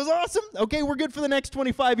right, that was awesome. Okay, we're good for the next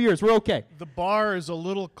 25 years. We're okay. The bar is a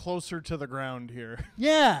little closer to the ground here.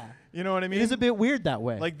 Yeah. You know what I mean? It is a bit weird that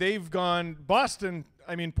way. Like they've gone Boston.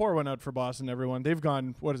 I mean, pour one out for Boston, everyone. They've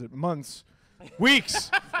gone, months, weeks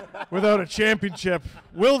without a championship.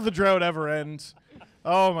 Will the drought ever end?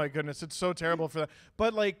 Oh, my goodness. It's so terrible for that.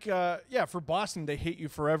 But, like, for Boston, they hate you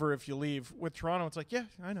forever if you leave. With Toronto, it's like, yeah,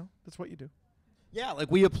 I know. That's what you do. Yeah,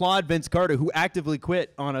 like we applaud Vince Carter, who actively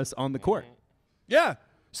quit on us on the court. Yeah.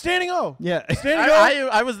 Standing O. Yeah. Standing O.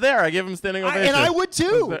 I was there. I gave him standing ovation. And I would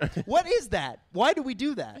too. What is that? Why do we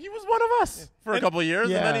do that? He was one of us for a couple of years,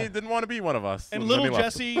 and then he didn't want to be one of us. And little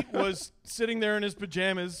Jesse was sitting there in his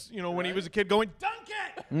pajamas, when he was a kid going, dunk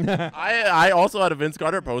it! I also had a Vince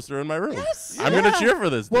Carter poster in my room. Yes. I'm going to cheer for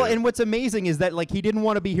this dude. Well, and what's amazing is that, like, he didn't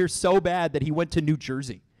want to be here so bad that he went to New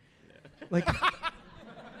Jersey. Like,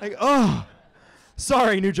 oh,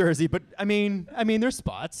 sorry, New Jersey, but I mean, there's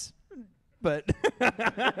spots. But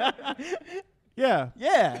yeah.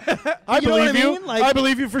 I believe you. Like, I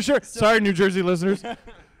believe you for sure. Sorry, New Jersey listeners. But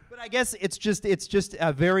I guess it's just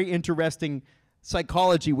a very interesting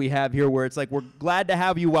psychology we have here, where it's like we're glad to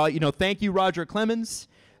have you. Thank you, Roger Clemens.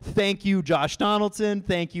 Thank you, Josh Donaldson.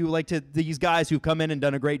 Thank you, to these guys who've come in and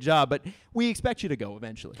done a great job. But we expect you to go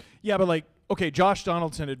eventually. Yeah, but Josh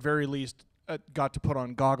Donaldson at very least got to put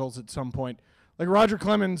on goggles at some point. Like Roger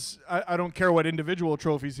Clemens, I don't care what individual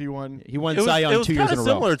trophies he won. He won Cy Young 2 years in a row. It was kind of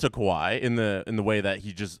similar to Kawhi in the way that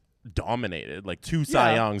he just dominated, like 2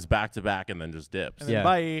 Cy Youngs back to back, and then just dips. And then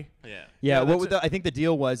bye. Yeah. I think the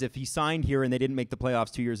deal was if he signed here and they didn't make the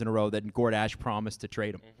playoffs 2 years in a row, then Gord Ash promised to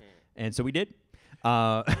trade him, and so we did.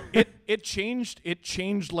 It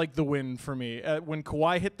changed like the wind for me when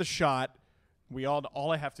Kawhi hit the shot.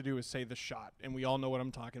 All I have to do is say the shot, and we all know what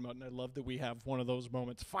I'm talking about. And I love that we have one of those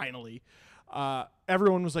moments finally.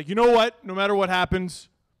 Everyone was like, you know what? No matter what happens,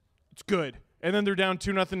 it's good. And then they're down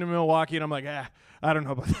 2-0 to Milwaukee, and I'm like, I don't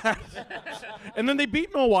know about that. And then they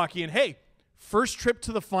beat Milwaukee, and hey, first trip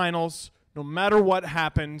to the finals. No matter what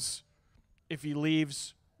happens, if he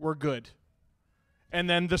leaves, we're good. And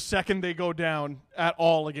then the second they go down at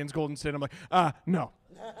all against Golden State, I'm like, no.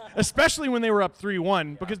 Especially when they were up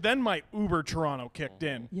 3-1, because then my Uber Toronto kicked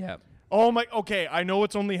in. Yeah. Oh my, okay, I know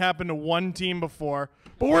it's only happened to one team before,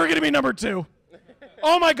 but we're going to be number 2.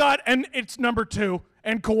 Oh my God, and it's number 2,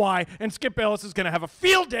 and Kawhi, and Skip Bayless is going to have a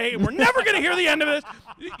field day, and we're never going to hear the end of this.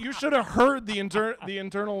 You should have heard the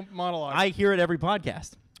internal monologue. I hear it every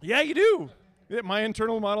podcast. Yeah, you do. My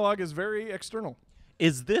internal monologue is very external.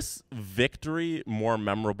 Is this victory more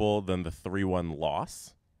memorable than the 3-1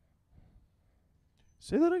 loss?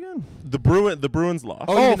 Say that again. The Bruins lost.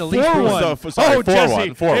 Oh, you mean the Leafs 4-1. Sorry, 4-1. Jesse,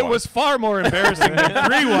 4-1. it was far more embarrassing than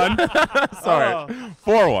 3-1. Sorry,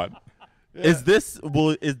 4-1. Yeah. Is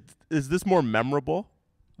this more memorable,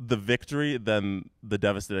 the victory, than the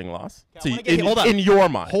devastating loss? Hold on. In your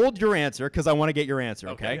mind. Hold your answer, because I want to get your answer,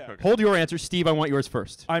 okay? Okay. Hold your answer. Steve, I want yours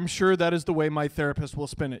first. I'm sure that is the way my therapist will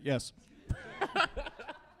spin it, yes.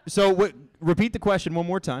 So repeat the question one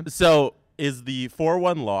more time. So is the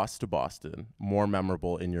 4-1 loss to Boston more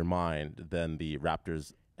memorable in your mind than the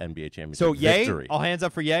Raptors NBA championship So yay? victory? All hands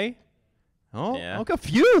up for yay? Oh, Yeah. okay, a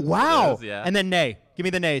few. Wow. It is, yeah. And then nay. Give me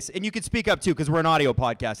the nays. And you can speak up, too, because we're an audio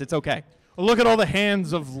podcast. It's okay. Look at all the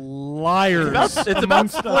hands of liars. It's about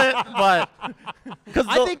split, but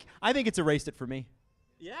I think it's erased it for me.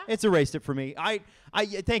 yeah. It's erased it for me. I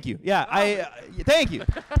thank you. Yeah, thank you.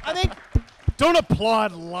 I think Don't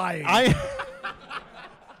applaud lying.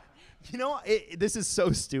 you know, this is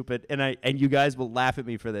so stupid, and you guys will laugh at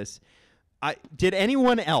me for this. Did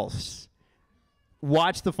anyone else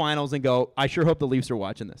watch the finals and go, I sure hope the Leafs are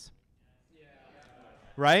watching this? Yeah.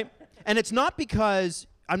 Right? And it's not because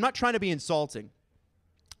I'm not trying to be insulting.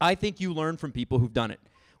 I think you learn from people who've done it.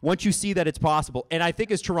 Once you see that it's possible, and I think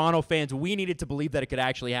as Toronto fans, we needed to believe that it could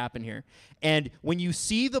actually happen here. And when you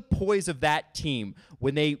see the poise of that team,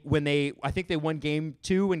 when they I think they won game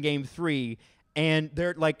 2 and game 3, and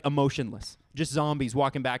they're like emotionless, just zombies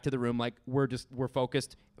walking back to the room like we're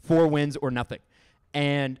focused, 4 wins or nothing.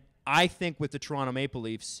 And I think with the Toronto Maple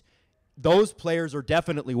Leafs, those players are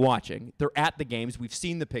definitely watching. They're at the games. We've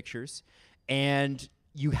seen the pictures, and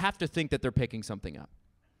you have to think that they're picking something up.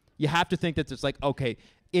 You have to think that it's like, okay,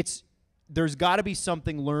 there's got to be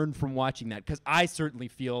something learned from watching that, because I certainly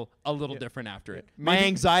feel a little different after it. My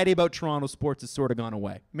anxiety about Toronto sports has sort of gone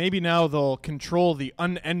away. Maybe now they'll control the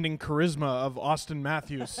unending charisma of Austin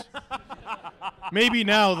Matthews. Maybe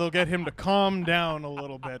now they'll get him to calm down a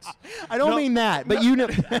little bit. I don't mean that, but you know,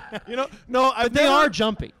 but they are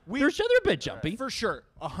jumpy. They're a bit jumpy for sure,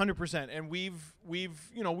 100%. And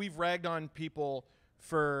we've ragged on people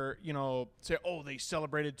for, say, oh, they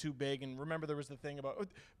celebrated too big. And remember, there was the thing about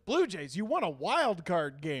Blue Jays. You won a wild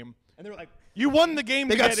card game, and they were like, you won the game.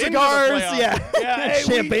 They to got get cigars, into the playoffs. yeah, Hey,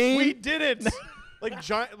 champagne. We did it.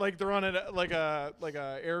 Like they're on like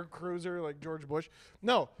a air cruiser, like George Bush.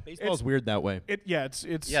 No, baseball's weird that way. It's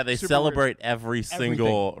they super celebrate weird. every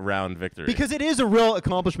single round victory Because it is a real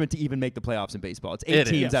accomplishment to even make the playoffs in baseball. It's 8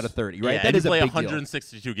 teams out of 30, right? Yeah, that is you play a big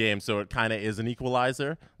 162 games, so it kind of is an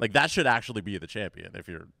equalizer. Like that should actually be the champion if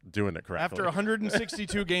you're doing it correctly. After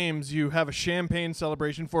 162 games, you have a champagne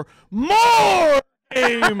celebration for more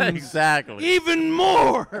games. Exactly. Even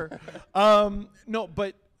more. No,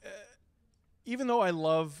 but even though I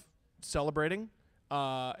love celebrating,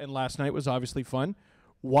 and last night was obviously fun,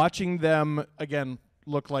 watching them, again,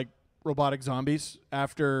 look like robotic zombies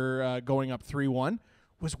after going up 3-1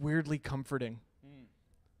 was weirdly comforting.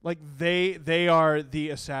 Like, they are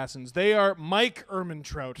the assassins. They are Mike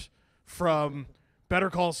Ehrmantraut from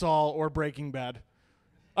Better Call Saul or Breaking Bad.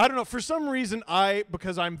 I don't know. For some reason,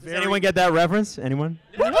 because I'm very... Does anyone get that reference? Anyone?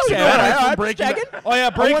 Okay, Breaking Bad. Oh, yeah,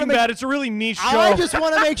 Breaking Bad. It's a really niche show. I just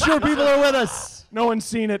want to make sure people are with us. No one's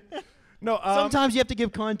seen it. No. Sometimes you have to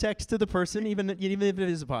give context to the person, even if it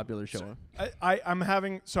is a popular show. I'm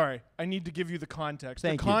having... Sorry. I need to give you the context.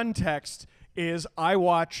 Thank the you. context is I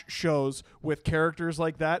watch shows with characters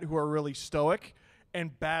like that who are really stoic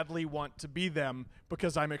and badly want to be them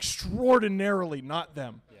because I'm extraordinarily not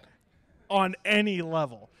them. Yeah. On any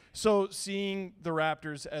level. So seeing the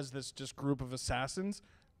Raptors as this just group of assassins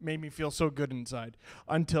made me feel so good inside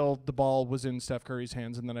until the ball was in Steph Curry's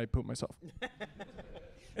hands, and then I pooped myself.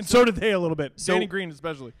 And so did they a little bit. Danny Green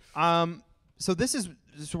especially. So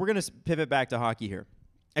we're going to pivot back to hockey here.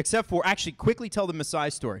 Except for, actually, quickly tell the Masai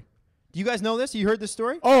story. Do you guys know this? You heard this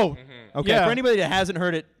story? Oh, okay. Yeah. For anybody that hasn't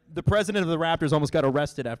heard it, the president of the Raptors almost got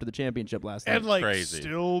arrested after the championship last night. And like Crazy.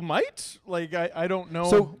 still might? Like I don't know.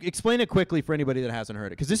 So explain it quickly for anybody that hasn't heard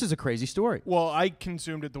it, because this is a crazy story. Well, I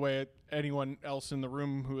consumed it the way anyone else in the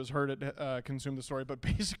room who has heard it consumed the story. But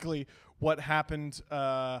basically what happened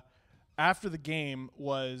after the game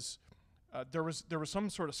was there was some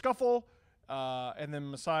sort of scuffle. And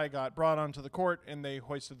then Masai got brought onto the court, and they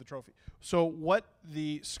hoisted the trophy. So what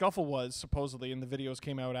the scuffle was, supposedly, and the videos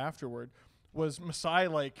came out afterward, was Masai,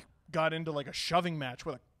 like, got into, like, a shoving match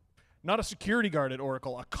with not a security guard at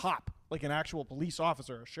Oracle, a cop, like an actual police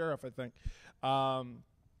officer, a sheriff, I think.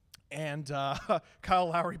 Kyle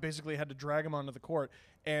Lowry basically had to drag him onto the court.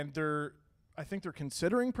 And I think they're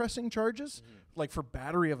considering pressing charges, like for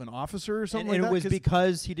battery of an officer or something like that. And it was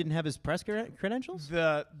because he didn't have his press credentials?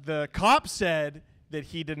 The cop said that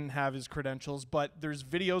he didn't have his credentials, but there's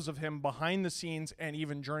videos of him behind the scenes and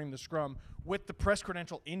even during the scrum with the press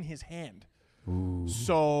credential in his hand. Ooh.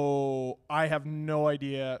 So I have no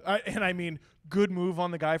idea. And I mean, good move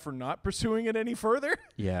on the guy for not pursuing it any further.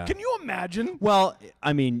 Yeah. Can you imagine? Well,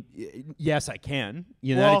 I mean, yes, I can.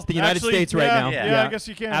 The United States right now. Yeah, I guess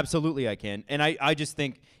you can. Absolutely, I can. And I just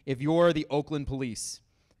think if you're the Oakland Police,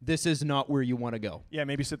 this is not where you want to go. Yeah,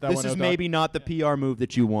 maybe sit that this one out. This is maybe not the PR move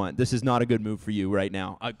that you want. This is not a good move for you right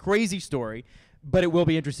now. A crazy story, but it will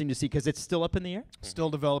be interesting to see because it's still up in the air.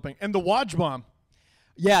 Still developing. And the Waj bomb.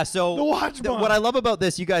 Yeah, so what I love about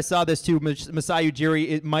this, you guys saw this too, Masai Ujiri,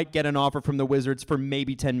 it might get an offer from the Wizards for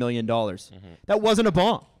maybe $10 million. That wasn't a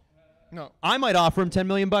bomb. No. I might offer him $10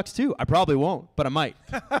 million too. I probably won't, but I might.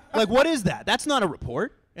 Like, what is that? That's not a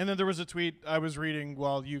report. And then there was a tweet I was reading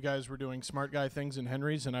while you guys were doing smart guy things in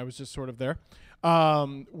Henry's, and I was just sort of there,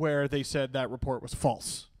 where they said that report was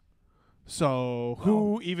false. So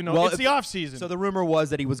who even knows? It's the offseason. So the rumor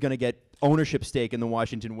was that he was going to get ownership stake in the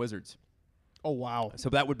Washington Wizards. Oh, wow. So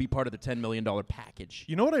that would be part of the $10 million package.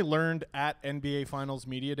 You know what I learned at NBA Finals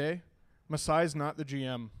Media Day? Masai's not the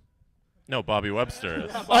GM. No, Bobby Webster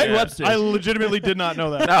is. I legitimately did not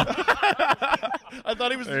know that. No. I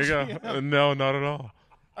thought he was there the you GM. go. No, not at all.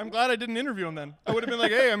 I'm glad I didn't interview him then. I would have been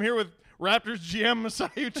like, hey, I'm here with Raptors GM Masai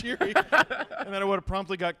Ujiri. And then I would have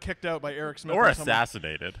promptly got kicked out by Eric Smith. Or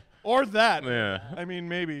assassinated. Or that. Yeah. I mean,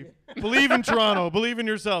 maybe. Believe in Toronto. Believe in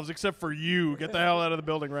yourselves, except for you. Get the hell out of the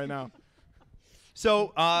building right now.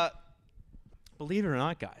 So, believe it or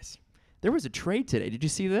not, guys, there was a trade today. Did you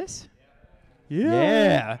see this?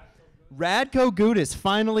 Yeah. Radko Gudas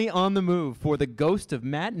finally on the move for the ghost of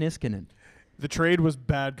Matt Niskanen. The trade was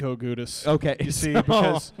Badko Gudas. Okay. You see,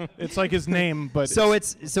 because it's like his name, but so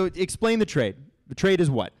explain the trade. The trade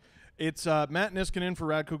is what? It's Matt Niskanen for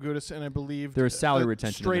Radko Gudas, and I believe there's salary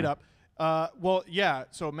retention straight up. Well, yeah.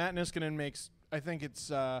 So Matt Niskanen makes, I think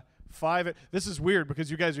it's 5. This is weird because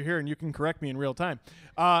you guys are here and you can correct me in real time.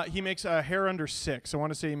 He makes a hair under 6. I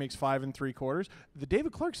want to say he makes 5 3/4. The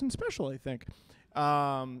David Clarkson special, I think.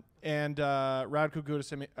 And Radko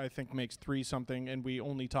Gudas, I think, makes 3 something, and we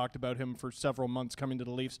only talked about him for several months coming to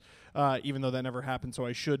the Leafs, even though that never happened, so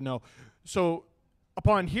I should know. So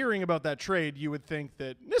upon hearing about that trade, you would think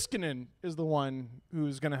that Niskanen is the one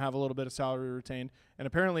who's going to have a little bit of salary retained, and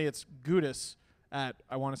apparently it's Gudas at,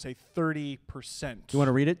 I want to say, 30%. You want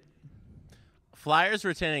to read it? Flyers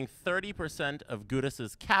retaining 30% of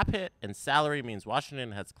Gudas's cap hit and salary means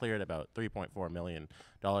Washington has cleared about $3.4 million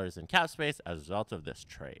in cap space as a result of this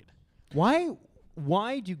trade.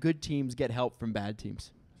 Why do good teams get help from bad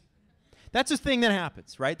teams? That's a thing that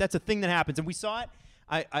happens, right? That's a thing that happens, and we saw it.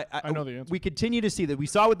 I know the answer. We continue to see that. We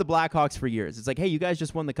saw it with the Blackhawks for years. It's like, hey, you guys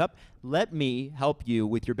just won the cup. Let me help you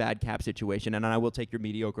with your bad cap situation, and I will take your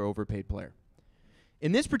mediocre, overpaid player.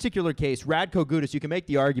 In this particular case, Radko Gudas, you can make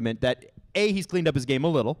the argument that, A, he's cleaned up his game a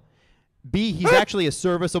little. B, he's actually a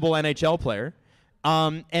serviceable NHL player.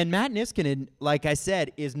 And Matt Niskanen, like I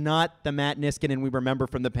said, is not the Matt Niskanen we remember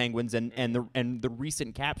from the Penguins and the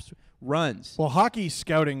recent Caps runs. Well, hockey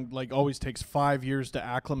scouting always takes 5 years to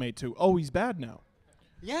acclimate to, oh, he's bad now.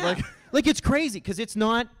 Yeah. Like it's crazy because it's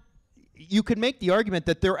not – you could make the argument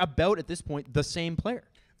that they're about, at this point, the same player.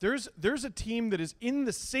 There's a team that is in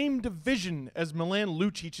the same division as Milan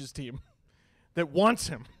Lucic's team that wants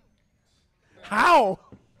him. How?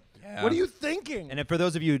 Yeah. What are you thinking? And for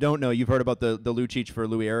those of you who don't know, you've heard about the Lucic for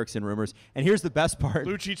Louis Eriksson rumors. And here's the best part.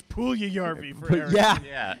 Lucic Puljujarvi for Eriksson.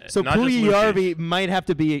 Yeah. So Puljujarvi might have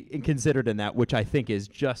to be considered in that, which I think is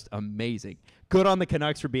just amazing. Good on the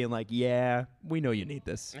Canucks for being like, yeah, we know you need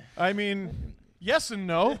this. I mean, yes and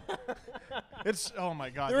no. It's oh my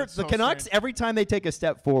God. The Canucks, every time they take a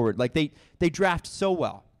step forward, like they draft so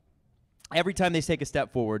well. Every time they take a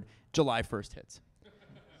step forward, July 1st hits.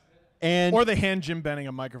 Or they hand Jim Benning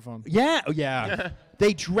a microphone. Yeah.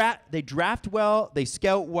 They draft well, they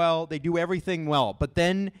scout well, they do everything well, but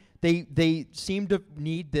then they seem to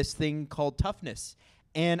need this thing called toughness.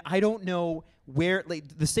 And I don't know where,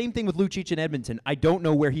 the same thing with Lucic in Edmonton. I don't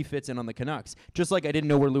know where he fits in on the Canucks. Just like I didn't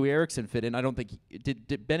know where Louis Eriksson fit in. I don't think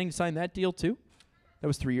did Benning sign that deal too? That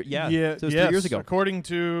was 3 years. Yeah. So it was 3 years ago. According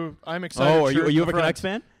to, I'm excited. Oh, are you a Canucks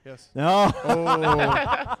fan? Yes. No.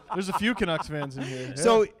 Oh, there's a few Canucks fans in here. Yeah.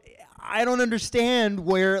 So I don't understand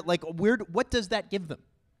what does that give them?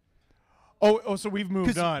 Oh, so we've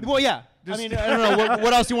moved on. Well, yeah. I mean, I don't know.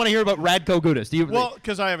 What else do you want to hear about Radko Gudas? Well,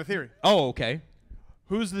 because I have a theory. Oh, okay.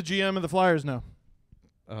 Who's the GM of the Flyers now?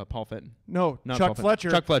 Paul Fenton. No, Not Chuck Paul Fenton. Fletcher.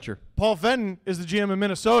 Chuck Fletcher. Paul Fenton is the GM of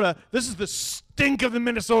Minnesota. This is the stink of the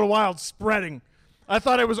Minnesota Wild spreading. I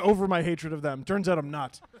thought I was over my hatred of them. Turns out I'm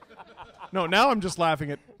not. No, now I'm just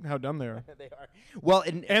laughing at how dumb they are. They are. Well,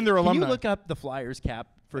 and their alumni. Can you look up the Flyers cap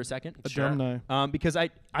for a second? Alumni. Because I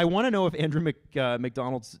want to know if Andrew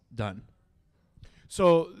McDonald's done.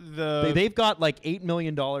 So They've got like $8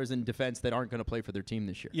 million in defense that aren't going to play for their team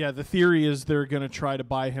this year. Yeah, the theory is they're going to try to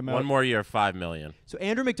buy him out. One more year, $5 million. So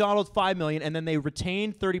Andrew McDonald's $5 million, and then they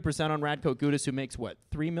retain 30% on Radko Gudas, who makes what,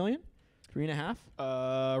 $3 million,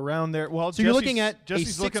 $3.5? Around there. Well, so you're looking at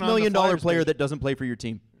Jesse's a $6 million player that doesn't play for your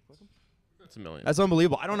team. That's $1 million. That's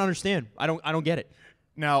unbelievable. I don't understand. I don't get it.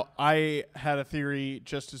 Now, I had a theory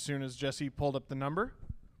just as soon as Jesse pulled up the number,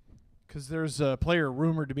 because there's a player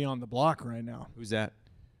rumored to be on the block right now. Who's that?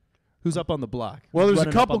 Who's up on the block? Well, Who's there's a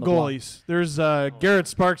running up couple on the block? goalies. There's Garret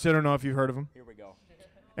Sparks. I don't know if you've heard of him. Here we go.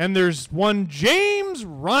 And there's one James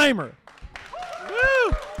Reimer.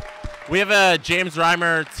 Woo! We have a James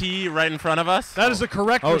Reimer tee right in front of us. That is a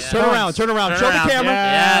correct Oh, response. turn around. Turn Show around. the camera.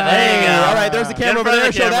 Yeah, there you go. All right, there's the Get camera in over front there.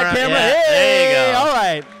 of the Show that camera. camera. Yeah, Hey, there you go. all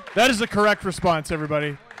right. That is a correct response,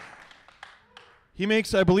 everybody. He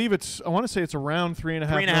makes, I believe I want to say it's around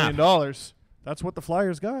 $3.5 million. That's what the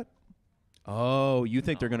Flyers got. Oh, you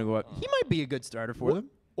think they're going to go up? He might be a good starter for them.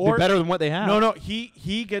 Or better than what they have. No,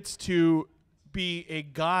 he gets to be a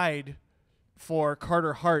guide for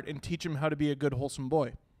Carter Hart and teach him how to be a good, wholesome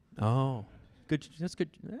boy. Oh, good. That's good.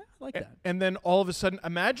 Yeah, I like that. And then all of a sudden,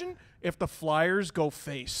 imagine if the Flyers go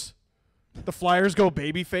face. The Flyers go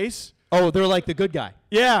baby face. Oh, they're like the good guy.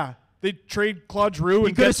 Yeah. They trade Claude Giroux He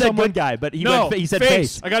and could get have said someone. good guy, but he said face.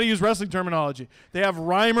 face. I got to use wrestling terminology. They have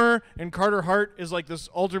Reimer and Carter Hart is like this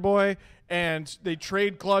altar boy, and they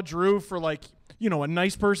trade Claude Giroux for like, a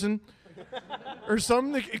nice person or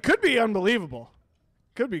something. It could be unbelievable.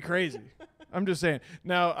 Could be crazy. I'm just saying.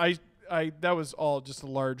 Now, I that was all just a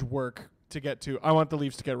large work to get to. I want the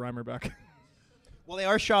Leafs to get Reimer back. Well, they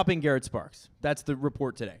are shopping Garret Sparks. That's the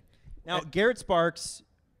report today. Now, Garret Sparks,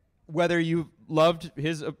 whether you loved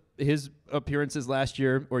his appearances last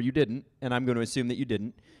year or you didn't, and I'm going to assume that you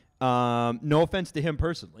didn't. No offense to him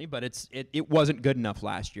personally, but it wasn't good enough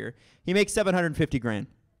last year. He makes $750,000,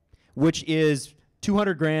 which is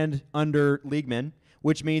 $200,000 under leagueman.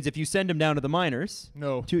 Which means if you send him down to the minors,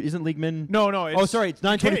 isn't leagueman? No. Oh, sorry, it's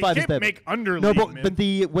 $925 instead. Make under no, leagueman.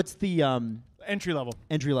 but what's the entry level?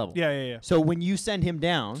 Entry level. Yeah. So when you send him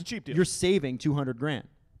down, It's a cheap deal. you're saving $200,000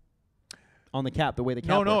 on the cap. The way the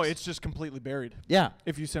cap No, works. it's just completely buried. Yeah.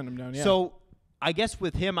 If you send him down, yeah. So I guess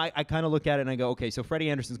with him, I kind of look at it and I go, okay, so Freddie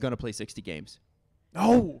Anderson's going to play 60 games.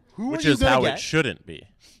 No. Which are you is gonna how get? it shouldn't be.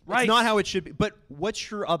 Right. It's not how it should be. But what's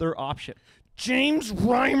your other option? James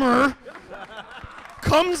Reimer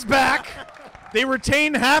comes back. They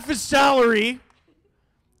retain half his salary,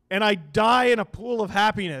 and I die in a pool of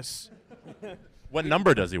happiness. What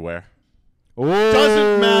number does he wear?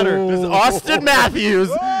 Doesn't matter. Does Austin Matthews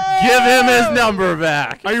give him his number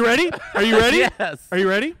back? Are you ready? Are you ready? Yes. Are you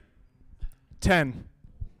ready? 10.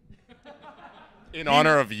 In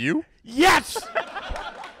honor of you? Yes.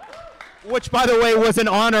 Which, by the way, was in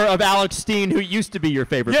honor of Alex Steen, who used to be your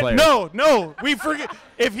favorite player. No. We forget.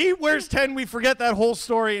 If he wears 10, we forget that whole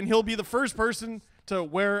story, and he'll be the first person to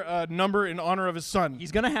wear a number in honor of his son.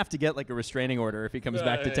 He's going to have to get like a restraining order if he comes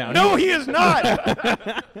back to town. No, he is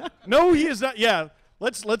not. No, he is not. Yeah.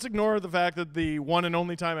 Let's ignore the fact that the one and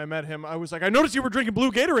only time I met him, I was like, I noticed you were drinking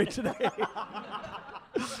blue Gatorade today.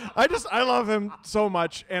 I love him so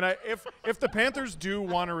much, and if the Panthers do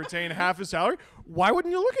want to retain half his salary, why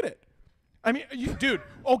wouldn't you look at it? I mean, dude,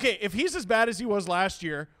 okay, if he's as bad as he was last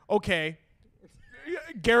year, okay.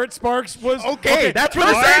 Garret Sparks was Okay, that's where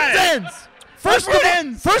the sentence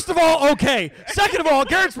ends. First of all, okay. Second of all,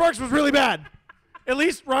 Garret Sparks was really bad. At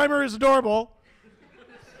least Reimer is adorable.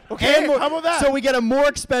 Okay, how about that? So we get a more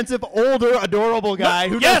expensive, older, adorable guy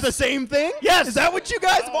who yes. does the same thing? Yes. Is that what you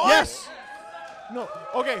guys want? Yes. No.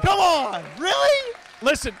 Okay. Come on. Really?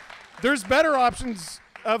 Listen, there's better options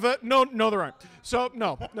of it. No, there aren't. So,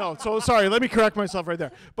 no. So, sorry, let me correct myself right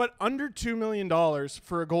there. But under $2 million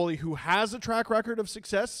for a goalie who has a track record of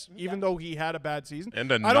success, even though he had a bad season.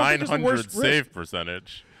 And a I don't think it's the 900 worst save risk.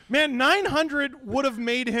 percentage. Man, 900 would have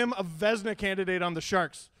made him a Vezina candidate on the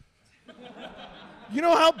Sharks. You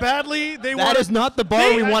know how badly they want That is not the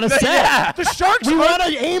bar we want to set. Yeah. The Sharks We want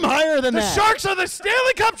to aim higher than The that. Sharks are the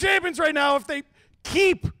Stanley Cup champions right now if they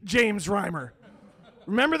keep James Reimer.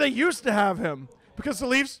 Remember, they used to have him because the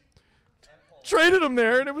Leafs traded him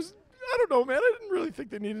there, and it was, I don't know, man. I didn't really think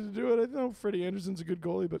they needed to do it. I know Freddie Anderson's a good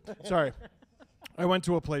goalie, but sorry. I went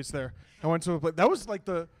to a place there. That was like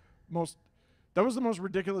the most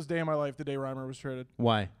ridiculous day of my life, the day Reimer was traded.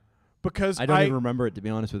 Why? Because I don't even remember it, to be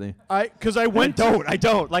honest with you. I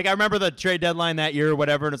don't. Like, I remember the trade deadline that year or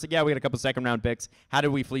whatever, and it's like, yeah, we got a couple second-round picks. How did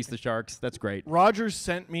we fleece the Sharks? That's great. Rogers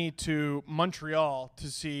sent me to Montreal to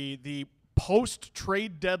see the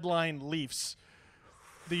post-trade deadline Leafs.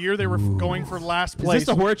 The year they were going for last place. Is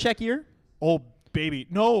this the Horacek year? Oh, baby.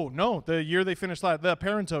 No. The year they finished last. The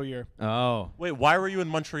Parento year. Oh. Wait, why were you in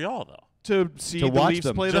Montreal, though? To see To the watch Leafs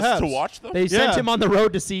them. play the Just to Habs. watch them? They sent him on the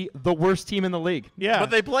road to see the worst team in the league. Yeah.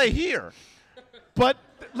 But they play here. But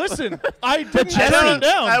listen, I didn't Jesse- turn it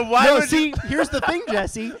down. No, see, here's the thing,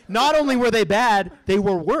 Jesse. Not only were they bad, they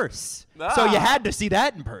were worse. So you had to see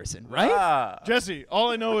that in person, right? Jesse,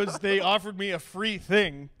 all I know is they offered me a free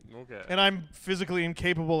thing, and I'm physically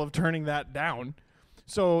incapable of turning that down.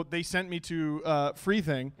 So they sent me to free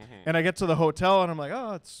thing, and I get to the hotel, and I'm like,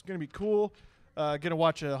 oh, it's going to be cool. Going to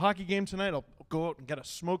watch a hockey game tonight. I'll go out and get a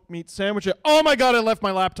smoked meat sandwich. Oh, my God, I left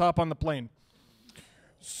my laptop on the plane.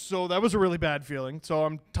 So that was a really bad feeling. So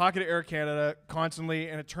I'm talking to Air Canada constantly,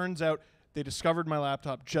 and it turns out they discovered my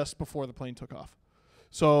laptop just before the plane took off.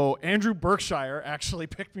 So Andrew Berkshire actually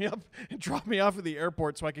picked me up and dropped me off at the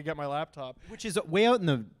airport so I could get my laptop. Which is way out in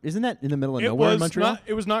the – isn't that in the middle of nowhere in Montreal?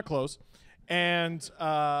 It was not close. And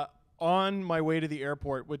on my way to the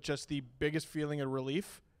airport with just the biggest feeling of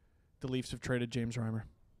relief, the Leafs have traded James Reimer.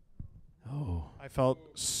 Oh. I felt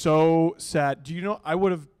so sad. Do you know I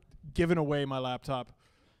would have given away my laptop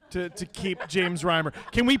to keep James Reimer.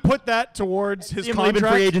 Can we put that towards his contract? Leaving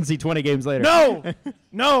free agency 20 games later.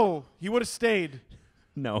 No, he would have stayed.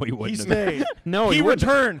 No, he wouldn't. He stayed. No, he wouldn't.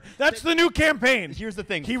 returned. That's the new campaign. Here's the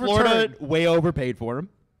thing. He Florida returned. way overpaid for him.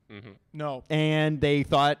 No. And they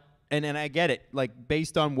thought, and I get it, like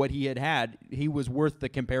based on what he had, he was worth the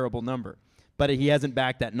comparable number. But he hasn't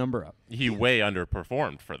backed that number up. He way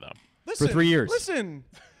underperformed for them. Listen, for 3 years. Listen.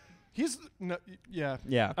 Yeah.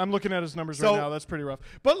 Yeah. I'm looking at his numbers right now. That's pretty rough.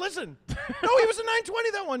 But listen. No, he was a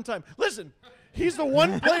 920 that one time. Listen. He's the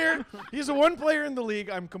one player. He's the one player in the league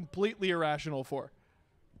I'm completely irrational for.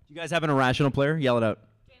 You guys have an irrational player? Yell it out.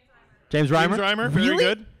 James Reimer. James Reimer. Very Really?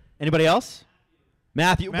 good. Anybody else?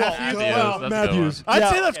 Matthews. Matthews, Well, that's Matthews. I'd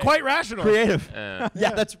Yeah, say that's okay. quite rational. Creative. Yeah.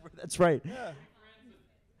 Yeah, that's right. Yeah.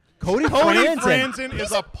 Cody Franzen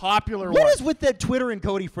is a popular one. What is with that Twitter and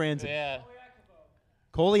Cody Franzen? Yeah.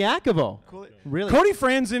 Koliakovo. Really? Cody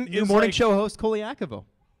Franzen New is morning like, show host Koliakovo.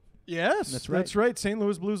 Yes, that's right. St.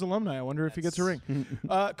 Louis Blues alumni. I wonder if he gets a ring.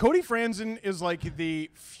 Cody Franzen is like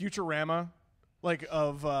the Futurama, like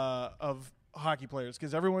of hockey players,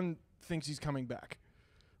 because everyone thinks he's coming back.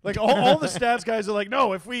 Like all the stats guys are like,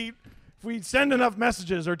 no, if we send enough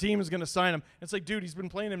messages, our team is going to sign him. It's like, dude, he's been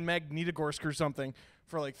playing in Magnitogorsk or something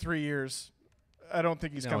for like 3 years. I don't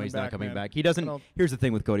think he's coming back. No, he's not coming man. back. He doesn't. Here's the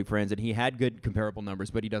thing with Cody Franzen. He had good comparable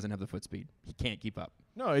numbers, but he doesn't have the foot speed. He can't keep up.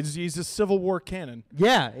 No, he's a Civil War cannon.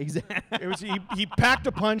 Yeah, exactly. It was he packed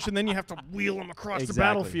a punch, and then you have to wheel him across the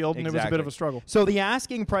battlefield, and it was a bit of a struggle. So the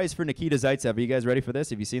asking price for Nikita Zaitsev, are you guys ready for this?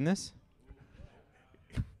 Have you seen this?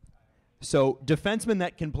 So defenseman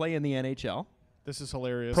that can play in the NHL. This is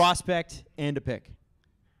hilarious. Prospect and a pick.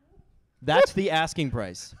 That's the asking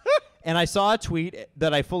price. And I saw a tweet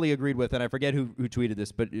that I fully agreed with, and I forget who tweeted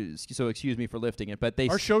this, but so excuse me for lifting it. But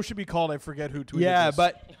our show should be called "I Forget Who Tweeted." Yeah, this.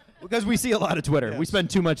 but because we see a lot of Twitter, Yes. we spend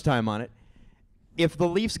too much time on it. If the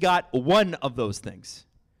Leafs got one of those things,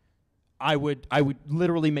 I would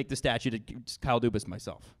literally make the statue to Kyle Dubas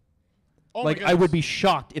myself. Oh like I would be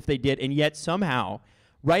shocked if they did, and yet somehow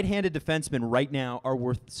right-handed defensemen right now are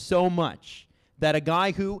worth so much that a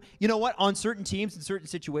guy who, you know what, on certain teams in certain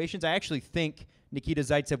situations, I actually think Nikita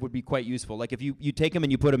Zaitsev would be quite useful. Like if you take him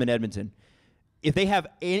and you put him in Edmonton, if they have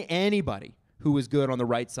anybody who is good on the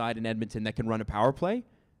right side in Edmonton that can run a power play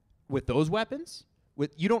with those weapons,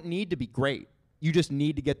 you don't need to be great. You just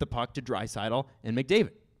need to get the puck to Draisaitl and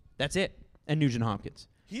McDavid. That's it. And Nugent Hopkins.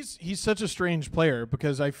 He's such a strange player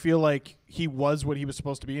because I feel like he was what he was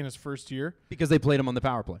supposed to be in his first year. Because they played him on the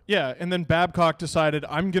power play. Yeah, and then Babcock decided,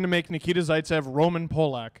 I'm going to make Nikita Zaitsev Roman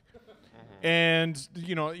Polak. And,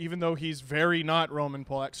 you know, even though he's very not Roman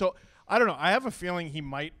Polak. So, I don't know. I have a feeling he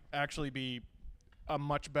might actually be a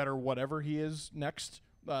much better whatever he is next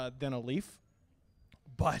than a Leaf.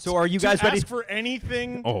 But so are you guys ready for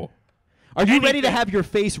anything? Oh. Are you ready to have your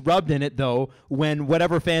face rubbed in it, though, when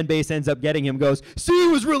whatever fan base ends up getting him goes, see, he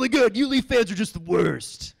was really good. You Leaf fans are just the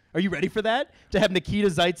worst. Are you ready for that? To have Nikita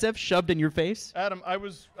Zaitsev shoved in your face? Adam, I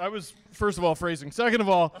was first of all phrasing. Second of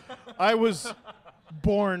all, I was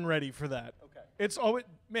born ready for that. Okay. It's always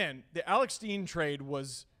the Alex Steen trade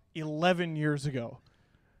was 11 years ago.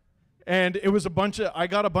 And it was I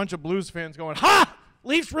got a bunch of Blues fans going, "Ha!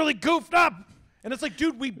 Leafs really goofed up." And it's like,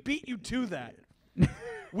 dude, we beat you to that.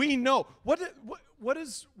 We know.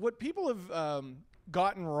 What people have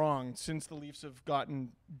gotten wrong since the Leafs have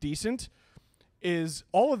gotten decent is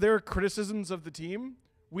all of their criticisms of the team,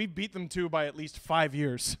 we beat them to by at least 5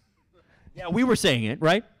 years. Yeah, we were saying it,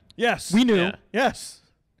 right? Yes. We knew. Yeah. Yes.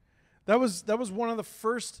 That was one of the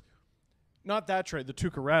first, not that trade, the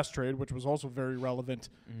Tuukka Rask trade, which was also very relevant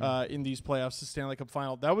in these playoffs, the Stanley Cup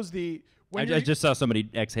final. That was the I just saw somebody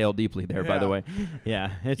exhale deeply there, by the way.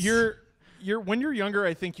 Yeah. It's when you're younger,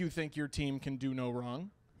 I think you think your team can do no wrong.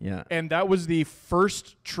 Yeah. And that was the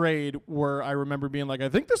first trade where I remember being like, I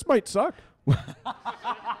think this might suck. Well,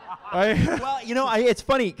 it's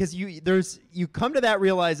funny because you come to that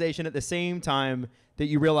realization at the same time that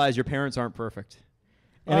you realize your parents aren't perfect.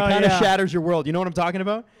 And it kind of shatters your world. You know what I'm talking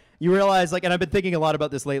about? You realize, and I've been thinking a lot about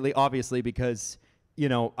this lately, obviously, because,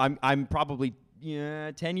 I'm probably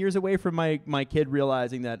 10 years away from my kid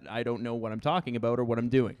realizing that I don't know what I'm talking about or what I'm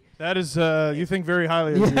doing. That is, you think very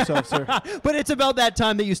highly of yourself, sir. But it's about that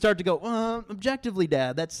time that you start to go, objectively,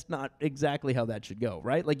 Dad, that's not exactly how that should go,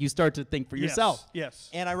 right? Like you start to think for yourself. Yes.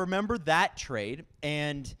 And I remember that trade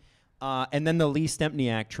and then the Lee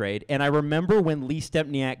Stempniak trade. And I remember when Lee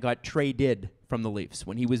Stempniak got traded from the Leafs,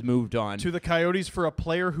 when he was moved on. To the Coyotes for a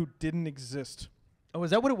player who didn't exist. Oh,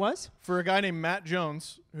 is that what it was? For a guy named Matt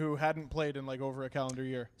Jones, who hadn't played in over a calendar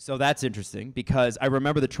year. So that's interesting because I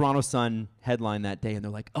remember the Toronto Sun headline that day, and they're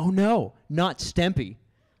like, "Oh no, not Stempy,"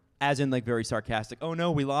 as in very sarcastic. "Oh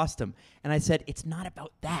no, we lost him." And I said, "It's not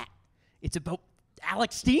about that. It's about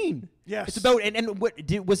Alex Steen." Yes. It's about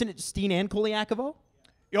wasn't it Steen and Koliakovo?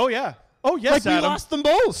 Oh yeah. Oh yes, we Adam. lost them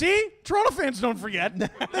both. See, Toronto fans don't forget.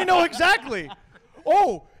 They know exactly.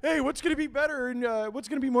 Oh, hey, what's going to be better and what's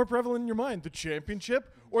going to be more prevalent in your mind? The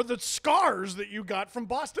championship or the scars that you got from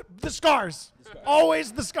Boston? The scars.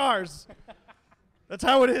 Always the scars. That's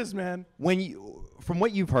how it is, man. From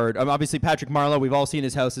what you've heard, obviously Patrick Marleau, we've all seen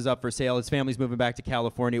his house is up for sale. His family's moving back to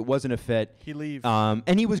California. It wasn't a fit. He leaves.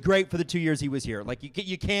 And he was great for the 2 years he was here.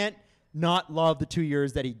 You can't not love the 2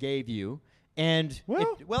 years that he gave you. And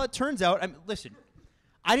it turns out, listen,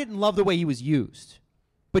 I didn't love the way he was used.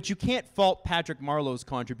 But you can't fault Patrick Marleau's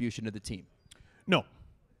contribution to the team. No,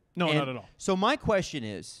 not at all. So my question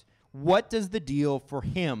is, what does the deal for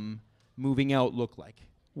him moving out look like?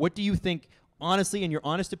 What do you think, honestly, in your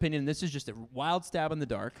honest opinion, this is just a wild stab in the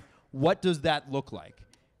dark, what does that look like?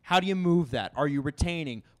 How do you move that? Are you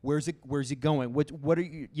retaining? Where's it going? What are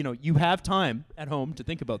you, you have time at home to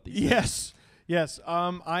think about these things. Yes.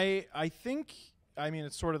 I think...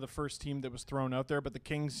 it's sort of the first team that was thrown out there, but the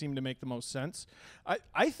Kings seem to make the most sense.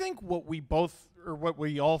 I think what we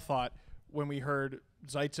all thought when we heard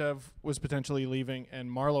Zaitsev was potentially leaving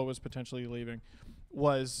and Marleau was potentially leaving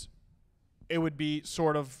was it would be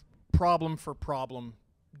sort of problem for problem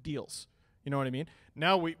deals. You know what I mean?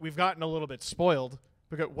 Now we've gotten a little bit spoiled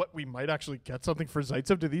because we might actually get something for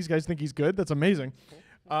Zaitsev. Do these guys think he's good? That's amazing.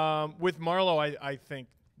 With Marleau, I think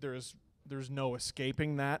there's no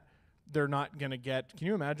escaping that. They're not going to get – can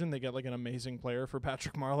you imagine they get an amazing player for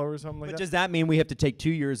Patrick Marleau or something like that? But does that mean we have to take 2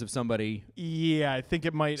 years of somebody? Yeah, I think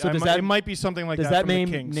it might. So it might be something like that. Does that from the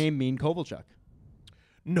Kings. name mean Kovalchuk?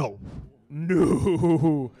 No.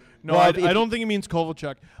 Well, I don't think it means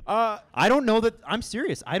Kovalchuk. I don't know that – I'm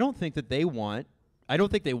serious. I don't think they want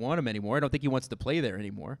him anymore. I don't think he wants to play there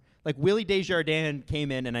anymore. Willie Desjardins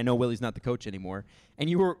came in, and I know Willie's not the coach anymore, and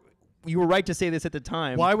you were right to say this at the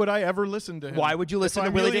time. Why would I ever listen to him? Why would you listen to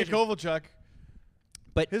Willie Kovalchuk?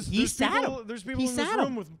 But he sat him. There's people in this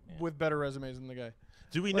room with better resumes than the guy.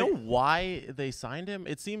 Do we know why they signed him?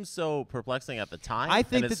 It seems so perplexing at the time, I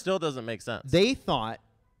think and it still doesn't make sense. They thought,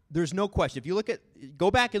 there's no question. If you go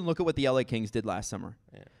back and look at what the LA Kings did last summer.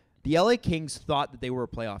 Yeah. The LA Kings thought that they were a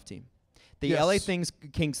playoff team. The LA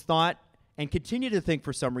Kings thought and continue to think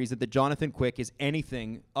for some reason that Jonathan Quick is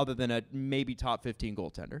anything other than a maybe top 15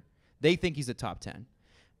 goaltender. They think he's a top 10.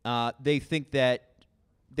 They think that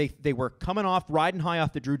they were coming off, riding high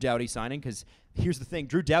off the Drew Doughty signing because here's the thing,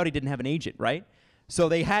 Drew Doughty didn't have an agent, right? So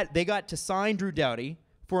they got to sign Drew Doughty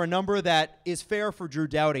for a number that is fair for Drew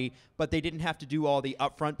Doughty, but they didn't have to do all the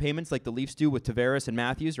upfront payments like the Leafs do with Tavares and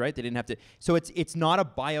Matthews, right? They didn't have to. So it's not a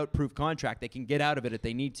buyout-proof contract. They can get out of it if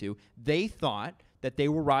they need to. They thought that they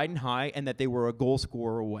were riding high and that they were a goal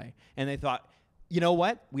scorer away. And they thought, you know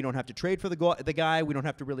what? We don't have to trade for the guy. We don't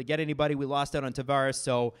have to really get anybody. We lost out on Tavares,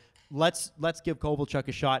 so let's give Kovalchuk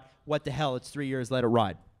a shot. What the hell? It's 3 years. Let it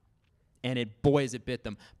ride. And boy, it bit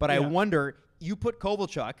them. But I wonder, you put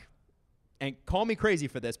Kovalchuk, and call me crazy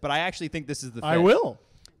for this, but I actually think this is the fit. I will.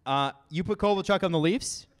 You put Kovalchuk on the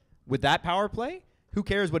Leafs with that power play. Who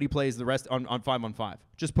cares what he plays the rest on 5-on-5?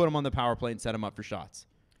 Just put him on the power play and set him up for shots.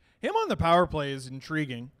 Him on the power play is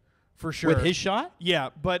intriguing, for sure. With his shot? Yeah,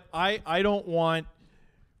 but I don't want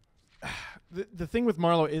the thing with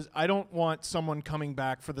Marleau is I don't want someone coming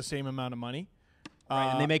back for the same amount of money.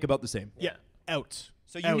 Right, and they make about the same. Yeah, out.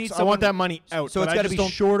 So you need I want that money out. So it's got to be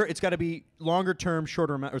shorter. It's got to be longer term,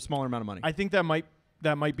 shorter amount, or smaller amount of money. I think that might be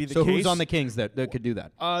the case. So who's on the Kings that could do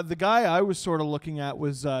that? The guy I was sort of looking at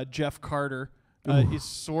was Jeff Carter. He's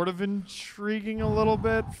sort of intriguing a little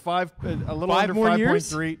bit. A little 5 under more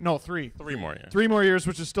 5.3. No, 3. 3 more years. 3 more years,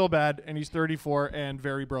 which is still bad, and he's 34 and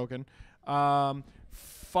very broken. He's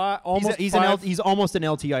almost an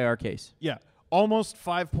LTIR case. Yeah, almost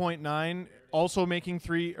 5.9. Also making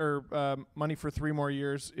money for 3 more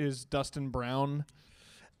years is Dustin Brown.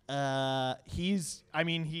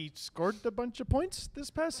 He scored a bunch of points this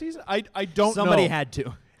past season. I don't know. Somebody had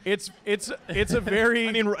to. It's a very.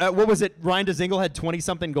 I mean, what was it? Ryan Dangle had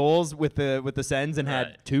 20-something goals with the Sens and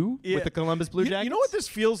had 2 with the Columbus Blue Jackets. You know what this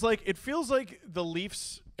feels like? It feels like the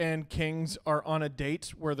Leafs and Kings are on a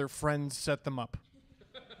date where their friends set them up.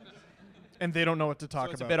 And they don't know what to talk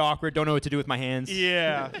It's about. a bit awkward. Don't know what to do with my hands.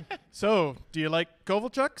 Yeah. So, do you like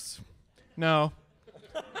Kovalchuks? No.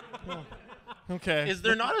 Okay. Is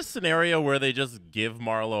there not a scenario where they just give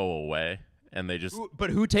Marleau away and they just But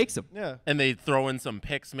who takes him? Yeah. and they throw in some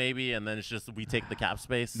picks maybe, and then it's just we take the cap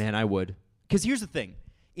space? Man, I would. Because here's the thing.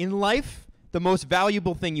 In life, the most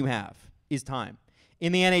valuable thing you have is time.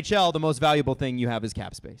 In the NHL, the most valuable thing you have is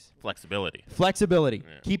cap space. Flexibility. Flexibility.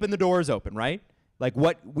 Keeping the doors open, right? Like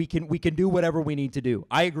what we can do whatever we need to do.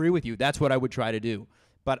 I agree with you. That's what I would try to do.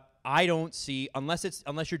 But I don't see unless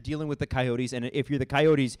you're dealing with the Coyotes, and if you're the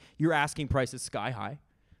Coyotes, your asking price is sky high.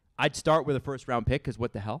 I'd start with a first round pick because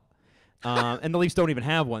what the hell? And the Leafs don't even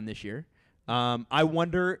have one this year. I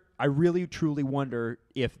really truly wonder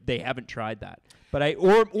if they haven't tried that. But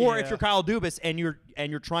if you're Kyle Dubas and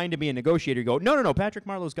you're trying to be a negotiator, you go, no, Patrick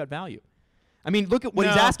Marleau's got value. I mean, look at what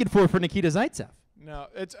he's asking for Nikita Zaitsev. No,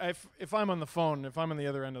 it's if I'm on the phone, if I'm on the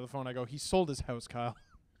other end of the phone, I go, he sold his house, Kyle.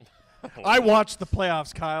 I watched the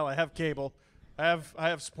playoffs, Kyle. I have cable. I have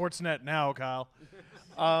Sportsnet now, Kyle.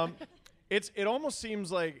 It almost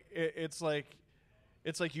seems like it's like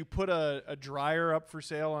you put a dryer up for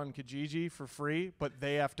sale on Kijiji for free, but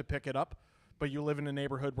they have to pick it up. But you live in a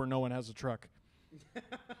neighborhood where no one has a truck.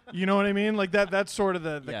 You know what I mean? Like that's sort of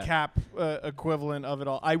the cap equivalent of it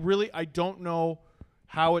all. I don't know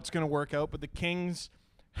how it's going to work out, but the Kings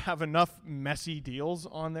have enough messy deals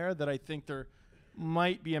on there that I think there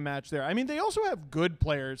might be a match there. I mean, they also have good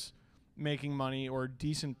players making money or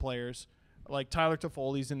decent players. Like Tyler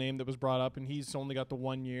Toffoli's a name that was brought up, and he's only got the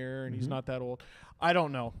 1 year, and he's not that old. I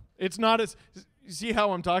don't know. It's not as – see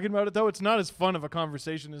how I'm talking about it, though? It's not as fun of a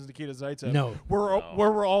conversation as Nikita Zaitsev. No. Where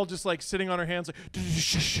we're all just, like, sitting on our hands like,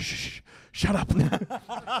 shut up.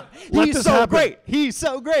 He's so great. He's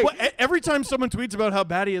so great. Well, every time someone tweets about how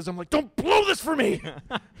bad he is, I'm like, don't blow this for me.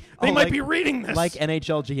 They might be reading this. Like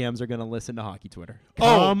NHL GMs are going to listen to hockey Twitter.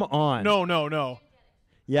 Come on. No.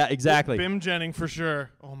 Yeah, exactly. Bim Jennings for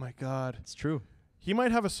sure. Oh, my God. It's true. He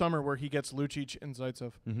might have a summer where he gets Lucic and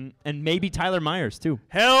Zaitsev. Mm-hmm. And maybe Tyler Myers, too.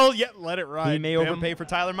 Hell yeah, let it ride. He may Bim. overpay for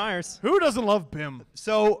Tyler Myers. Who doesn't love Bim?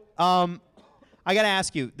 So, I got to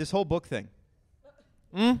ask you, this whole book thing.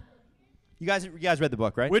 You guys read the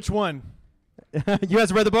book, right? Which one? You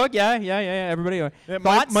guys read the book? Yeah. Everybody. Yeah,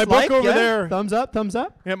 Thoughts? my book over there. Thumbs up.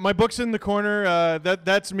 Yeah, my book's in the corner.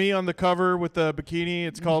 That's me on the cover with the bikini.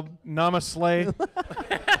 It's called Namaste.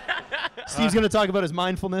 Steve's going to talk about his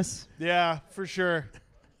mindfulness. Yeah, for sure.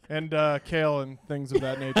 And kale and things of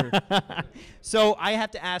that nature. So I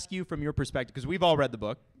have to ask you from your perspective, because we've all read the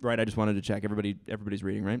book, right? I just wanted to check. Everybody's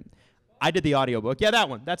reading, right? I did the audiobook. Yeah, that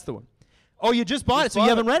one. That's the one. Oh, you just bought it, so you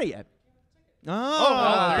haven't read it yet.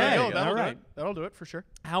 Oh, there okay. you go. All right. That'll do it for sure.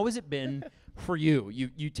 How has it been for you?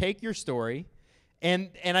 You take your story,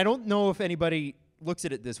 and I don't know if anybody looks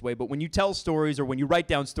at it this way, but when you tell stories or when you write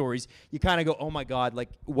down stories, you kind of go, oh my God, like,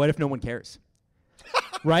 what if no one cares?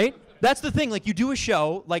 Right? That's the thing. Like, you do a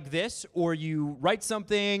show like this, or you write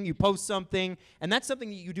something, you post something, and that's something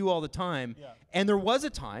that you do all the time. Yeah. And there was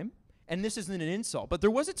a time, and this isn't an insult, but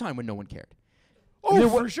there was a time when no one cared. Oh,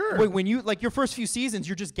 for sure. When you, like, your first few seasons,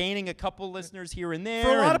 you're just gaining a couple listeners here and there.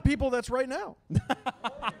 For a lot of people, that's right now.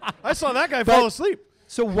 I saw that guy fall asleep.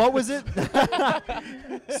 So what was it?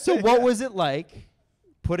 So what was it like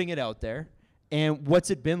putting it out there, and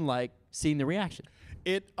what's it been like seeing the reaction?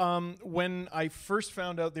 When I first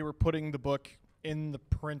found out they were putting the book in the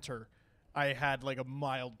printer, I had like a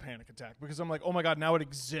mild panic attack because I'm like, oh my God, now it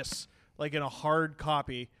exists like in a hard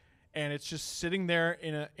copy, and it's just sitting there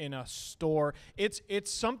in a store.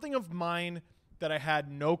 It's something of mine that I had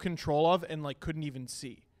no control of and like couldn't even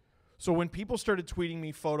see. So when people started tweeting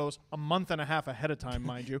me photos a month and a half ahead of time,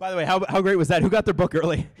 mind you. By the way, how great was that? Who got their book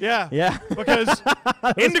early? Yeah. Yeah. Because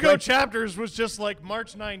Indigo Chapters was just like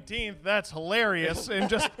March 19th. That's hilarious. And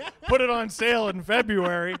just put it on sale in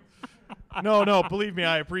February. No, believe me,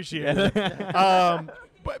 I appreciate it.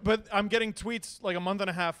 But I'm getting tweets like a month and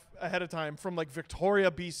a half ahead of time from like Victoria,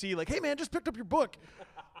 BC, like, hey man, just picked up your book.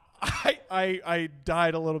 I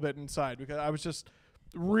died a little bit inside because I was just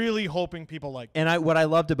really hoping people liked it. And what I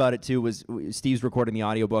loved about it too was Steve's recording the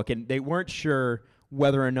audiobook, and they weren't sure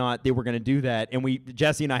whether or not they were going to do that. And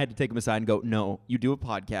Jesse and I had to take them aside and go, no, you do a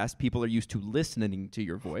podcast. People are used to listening to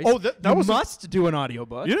your voice. Oh, that you was must do an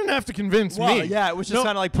audiobook. You didn't have to convince me. Yeah, it was just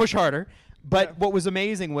kind of like push harder. But Yeah. what was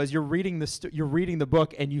amazing was you're reading the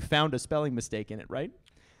book and you found a spelling mistake in it, right?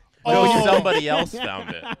 No, Oh. somebody else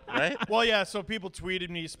found it, right? Well, yeah, so people tweeted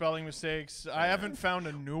me spelling mistakes. I haven't found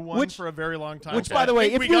a new one for a very long time. Which, so by the I way,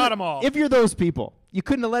 think if we you're- got them all. If you're those people, you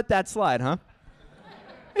couldn't have let that slide, huh?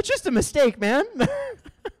 It's just a mistake, man.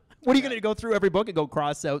 What are you going to go through every book and go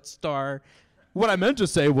cross out star? What I meant to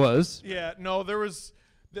say was. Yeah, no, there was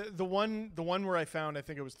the one where I found, I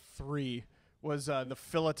think it was 3, was the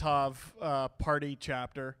Filatov party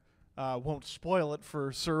chapter. Won't spoil it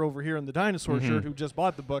for Sir over here in the dinosaur shirt who just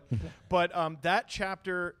bought the book. But that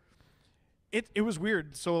chapter, it was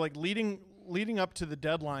weird. So like leading up to the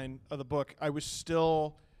deadline of the book, I was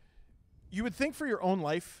still. You would think for your own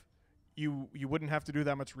life, you wouldn't have to do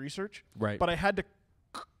that much research, Right. But I had to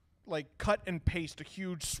cut and paste a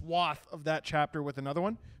huge swath of that chapter with another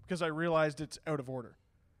one because I realized it's out of order.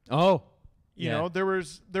 Oh. You know, there were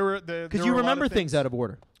Because you remember things out of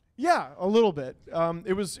order. Yeah, a little bit.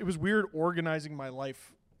 It was weird organizing my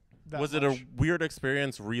life. Was it a weird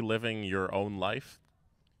experience reliving your own life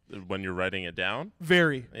when you're writing it down?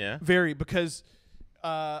 Very, Yeah. very, because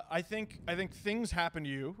I think things happen to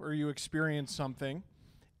you or you experience something,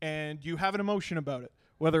 and you have an emotion about it,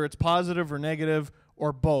 whether it's positive or negative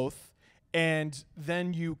or both, and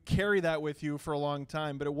then you carry that with you for a long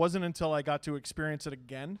time. But it wasn't until I got to experience it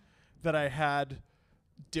again that I had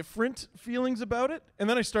different feelings about it, and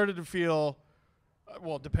then I started to feel,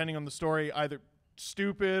 well, depending on the story, either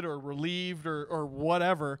stupid or relieved or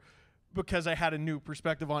whatever, because I had a new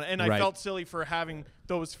perspective on it, and I felt silly for having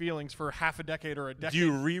those feelings for half a decade or a decade. Do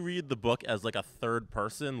you reread the book as like a third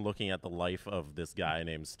person looking at the life of this guy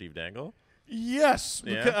named Steve Dangle? Yes,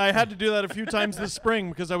 Yeah? because I had to do that a few times this spring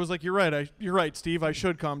because I was like, you're right, Steve, I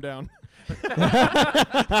should calm down.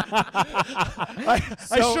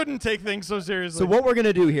 I shouldn't take things so seriously. So what we're going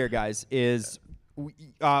to do here, guys, is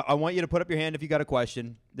I want you to put up your hand if you got a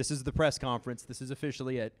question. This is the press conference. This is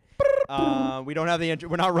officially it. We don't have the intro.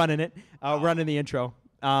 We're not running it. We're running the intro.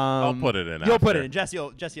 I'll put it in You'll put after. it in.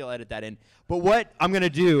 Jesse will edit that in. But what I'm going to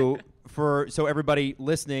do so everybody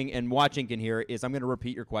listening and watching can hear is I'm going to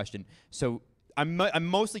repeat your question. So I'm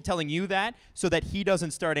mostly telling you that so that he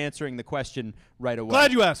doesn't start answering the question right away.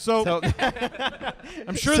 Glad you asked. So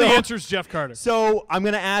I'm sure the answer is Jeff Carter. So I'm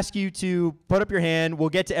going to ask you to put up your hand. We'll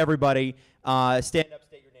get to everybody. Stand up, state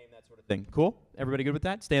your name, that sort of thing. Cool? Everybody good with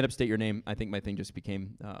that? Stand up, state your name. I think my thing just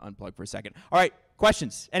became unplugged for a second. All right.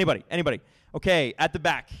 Questions? Anybody? Okay. At the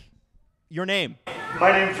back. Your name. My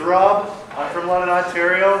name's Rob. I'm from London,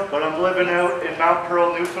 Ontario, but I'm living out in Mount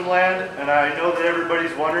Pearl, Newfoundland, and I know that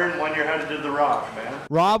everybody's wondering when you're headed to the Rock, man.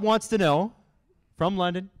 Rob wants to know, from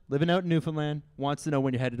London, living out in Newfoundland, wants to know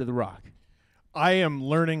when you're headed to the Rock. I am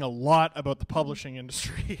learning a lot about the publishing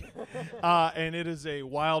industry, and it is a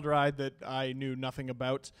wild ride that I knew nothing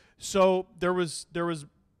about. So there was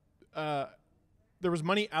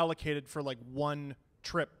money allocated for like one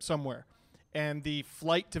trip somewhere, and the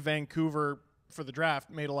flight to Vancouver for the draft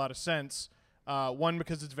made a lot of sense. One,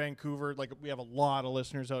 because it's Vancouver, like we have a lot of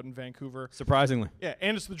listeners out in Vancouver. Surprisingly. Yeah,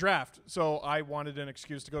 and it's the draft. So I wanted an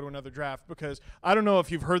excuse to go to another draft because I don't know if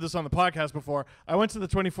you've heard this on the podcast before. I went to the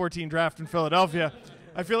 2014 draft in Philadelphia.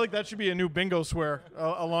 I feel like that should be a new bingo swear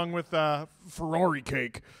along with Ferrari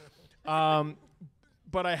cake.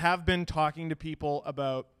 But I have been talking to people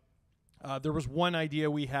about there was one idea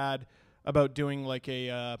we had about doing like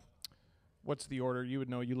a what's the order? You would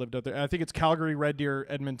know. You lived out there. I think it's Calgary, Red Deer,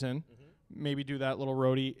 Edmonton. Mm-hmm. Maybe do that little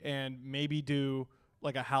roadie and maybe do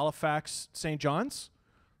like a Halifax, St. John's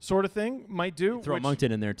sort of thing. Might do. Throw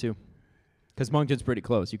Moncton in there too. Because Moncton's pretty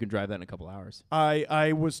close. You can drive that in a couple hours.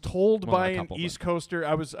 I was told Well, by not a couple, an East Coaster.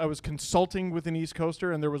 I was consulting with an East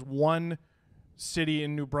Coaster, and there was one city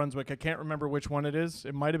in New Brunswick. I can't remember which one it is.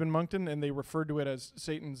 It might have been Moncton, and they referred to it as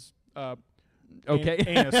Satan's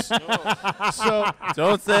anus. So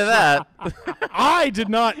Don't say that. I did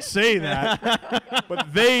not say that,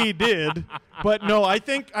 but they did. But no, I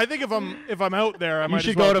think if I'm out there, I might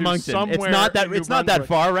should as well go to do Moncton. somewhere. It's not that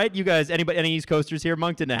far, right? You guys, any East Coasters here?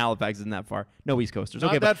 Moncton to Halifax isn't that far. No East Coasters.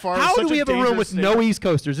 Not Okay, that but far. how It's do such we a have a room dangerous with state. no East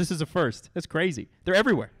Coasters? This is a first. That's crazy. They're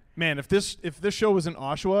everywhere. Man, if this show was in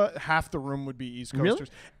Oshawa, half the room would be East Really? Coasters.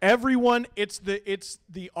 Everyone, it's the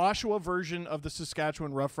Oshawa version of the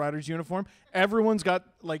Saskatchewan Rough Riders uniform. Everyone's got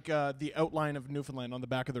like the outline of Newfoundland on the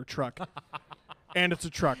back of their truck, and it's a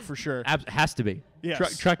truck for sure. Has to be.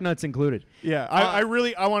 Yes. Truck nuts included. Yeah, I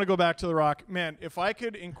want to go back to the Rock. Man, if I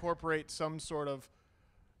could incorporate some sort of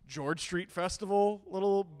George Street Festival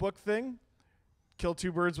little book thing, kill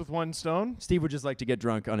two birds with one stone. Steve would just like to get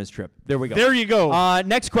drunk on his trip. There we go. There you go.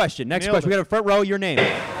 Next question. Nailed We got a front row. Your name?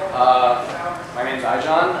 My name's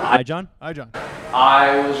Ijon. Hi, John. Hi, John.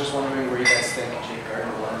 I was just wondering where you guys think Jake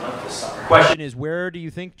Gardner will end up this summer. Question is, where do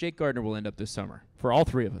you think Jake Gardner will end up this summer? For all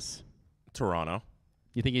three of us. Toronto.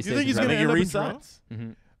 You think he You stays think he's in going to Toronto? end up in Toronto?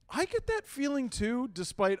 Mm-hmm. I get that feeling too,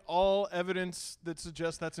 despite all evidence that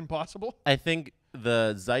suggests that's impossible. I think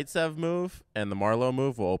the Zaitsev move and the Marleau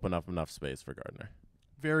move will open up enough space for Gardner.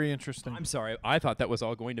 Very interesting. I'm sorry. I thought that was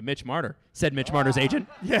all going to Mitch Marner. Said Mitch Marner's agent.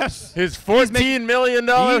 Yes. His $14 million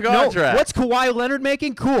No, contract. what's Kawhi Leonard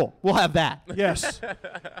making? Cool. We'll have that. Yes.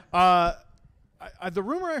 The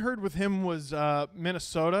rumor I heard with him was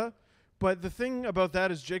Minnesota, but the thing about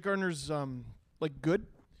that is Jake Gardner's good.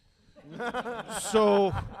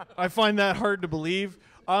 So I find that hard to believe.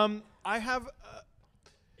 I have.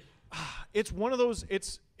 It's one of those.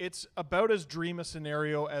 It's about as dream a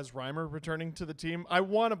scenario as Reimer returning to the team. I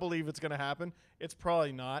want to believe it's going to happen. It's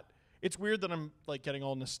probably not. It's weird that I'm getting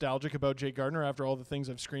all nostalgic about Jake Gardner after all the things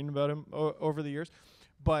I've screamed about him over the years,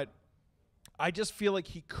 but I just feel like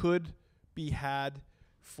he could be had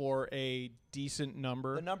for a decent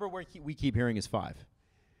number. The number we keep hearing is 5.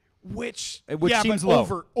 Which seems but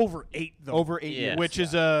low. over 8 though. Over 8 Yeah. years. Which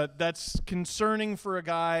is that's concerning for a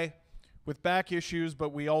guy with back issues, but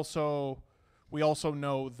we also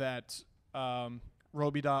know that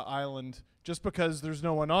Robida Island, just because there's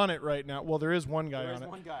no one on it right now, well, there is one guy on it.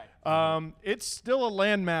 one guy. It's still a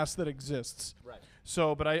landmass that exists. Right.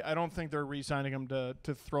 So, but I don't think they're re-signing him to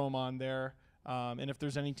throw him on there. And if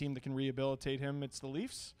there's any team that can rehabilitate him, it's the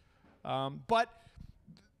Leafs. But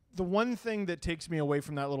the one thing that takes me away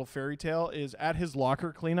from that little fairy tale is at his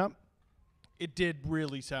locker cleanup, it did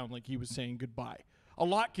really sound like he was saying goodbye. A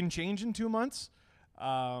lot can change in 2 months.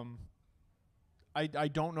 I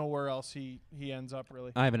don't know where else he ends up,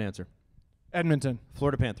 really. I have an answer. Edmonton.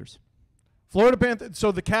 Florida Panthers. Florida Panthers.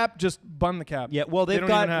 So the cap just bun the cap. Yeah, well, they've don't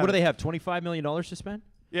got, even have what do it. they have, $25 million to spend?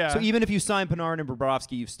 Yeah. So even if you sign Panarin and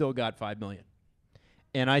Bobrovsky, you've still got $5 million.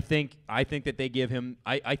 And I think that they give him.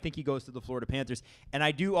 I think he goes to the Florida Panthers, and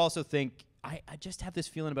I do also think I just have this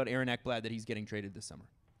feeling about Aaron Ekblad that he's getting traded this summer.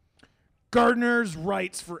 Gardner's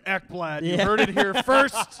rights for Ekblad. You heard it here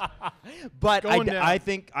first. But Going down. I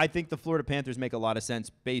think the Florida Panthers make a lot of sense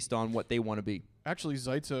based on what they want to be. Actually,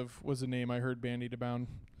 Zaitsev was a name I heard bandied around.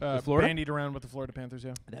 Florida? Bandied around with the Florida Panthers.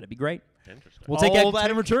 Yeah. That'd be great. Interesting. We'll take I'll Ekblad in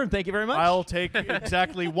take- return. Thank you very much. I'll take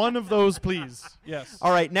exactly one of those, please. Yes.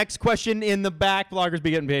 All right, next question in the back. Vloggers be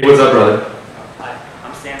getting paid. What's up, brother? Hi,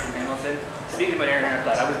 I'm Sam from Hamilton. Speaking about Aaron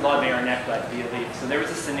Ekblad, I would love Aaron Ekblad to be a Leaf. So there was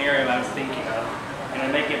a scenario I was thinking of, and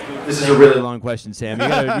I'm making it. This is a really Long question, Sam. You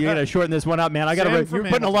gotta shorten this one up, man. Sam You're from putting a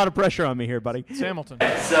Hamilton. lot of pressure on me here, buddy. Hamilton.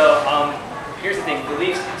 So here's the thing: the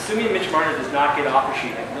Leafs, assuming Mitch Marner does not get offer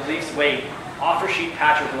sheet, the Leafs wait, offer sheet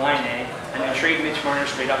Patrick Laine, and then trade Mitch Marner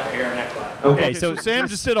straight up for Aaron Ekblad. Okay, So Sam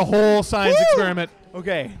just did a whole science experiment.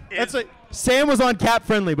 Okay. That's like. Sam was on Cap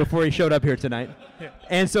Friendly before he showed up here tonight.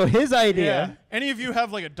 And so his idea. Yeah. Any of you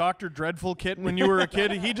have like a Dr. Dreadful kit when you were a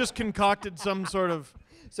kid? He just concocted some sort of.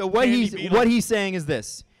 So what Candy he's beetle. what he's saying is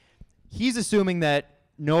this. He's assuming that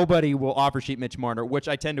nobody will offer sheet Mitch Marner, which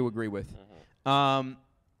I tend to agree with.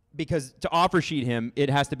 Because to offer sheet him, it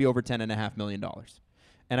has to be over $10.5 million.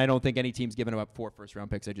 And I don't think any team's giving up 4 first-round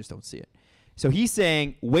picks. I just don't see it. So he's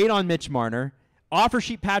saying, wait on Mitch Marner, offer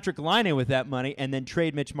sheet Patrick Laine with that money, and then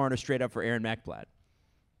trade Mitch Marner straight up for Aaron Ekblad.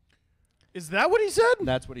 Is that what he said?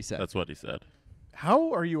 That's what he said. That's what he said.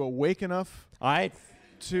 How are you awake enough I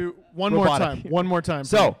to one Robotic. more time? One more time.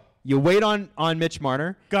 So you wait on Mitch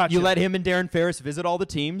Marner. Gotcha. You let him and Darren Ferris visit all the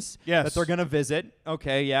teams Yes. that they're going to visit.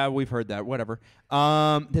 Okay, yeah, we've heard that. Whatever.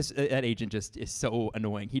 That agent just is so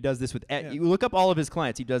annoying. He does this with you look up all of his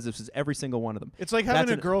clients. He does this with every single one of them. It's like having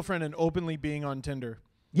That's a girlfriend and openly being on Tinder.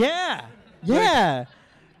 Yeah. Yeah.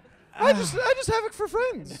 I just have it for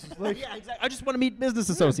friends. Like, Yeah, exactly. I just want to meet business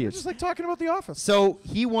associates. just like talking about the office. So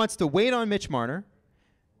he wants to wait on Mitch Marner,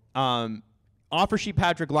 offer sheet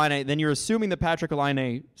Patrick Laine, then you're assuming that Patrick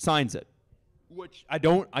Laine signs it, which I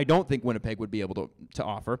don't think Winnipeg would be able to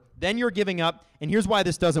offer. Then you're giving up, and here's why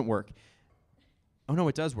this doesn't work. Oh no,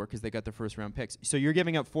 it does work because they got their first round picks. So you're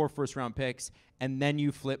giving up 4 first round picks, and then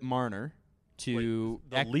you flip Marner to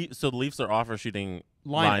So the Leafs are offer shooting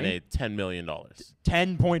Laine $10 million.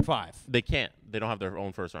 10.5. They can't. They don't have their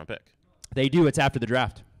own first round pick. They do. It's after the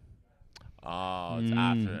draft. Oh, it's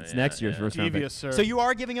after. It's next year's first round pick. Devious, sir. So you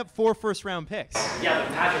are giving up 4 first round picks. Yeah, but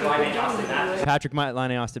Patrick Laine, Austin Matthews. Patrick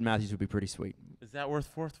Laine, Austin Matthews would be pretty sweet. Is that worth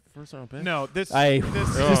first round pick? No, this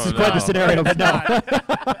This is quite no. the scenario, but no.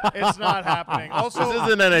 it's not happening. Also, This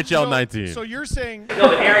is an NHL 19. So you're saying? No,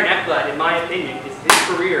 but Aaron Ekblad, in my opinion, his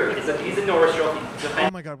career he's a Norris Trophy Oh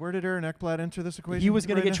defender. my God, where did Aaron Ekblad enter this equation? He was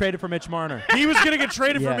going to right get now? traded for Mitch Marner. He was going to get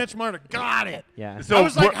traded Yeah. for Mitch Marner. Got it. Yeah. So I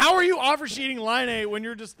was like, we're- how are you offer sheeting Laine when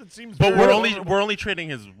you're just? It seems. But very we're only trading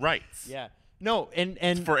his rights. Yeah. No,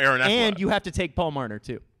 and For Aaron Ekblad. and you have to take Paul Marner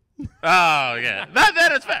too. Oh yeah,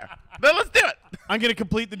 that is fair. Then let's do it. I'm going to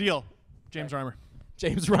complete the deal. James Reimer.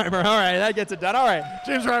 James Reimer. All right, that gets it done. All right.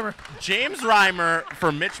 James Reimer. James Reimer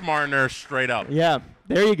for Mitch Marner straight up. Yeah.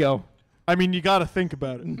 There you go. I mean, you got to think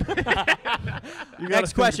about it. You gotta Next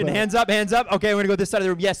think question. about it. Hands up. Hands up. Okay, we're gonna go this side of the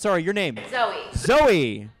room. Yes. Sorry. Your name. Zoe.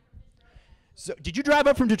 Zoe. So, did you drive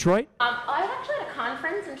up from Detroit? I was actually at a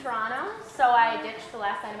conference in Toronto, so I ditched the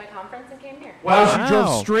last night of my conference and came here. Wow, she Wow.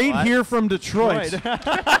 drove straight here from Detroit.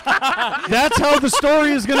 That's how the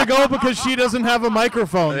story is going to go because she doesn't have a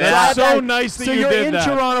microphone. That's so nice that so you you're did in that.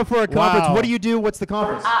 Toronto for a conference. Wow. What do you do? What's the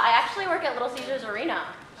conference? I actually work at Little Caesars Arena.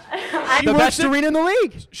 The best works at- arena in the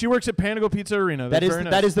league. She works at Panago Pizza Arena. That That's is very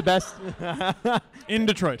nice. that is the best. in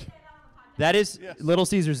Detroit. That is Little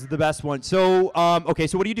Caesars is the best one. So okay,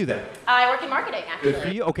 so what do you do then? I work in marketing, actually. Good for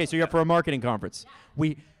you. Okay, so you're up for a marketing conference.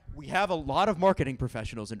 We have a lot of marketing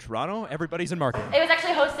professionals in Toronto. Everybody's in marketing. It was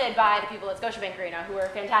actually hosted by the people at Scotiabank Arena, who were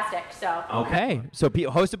fantastic. So Okay, so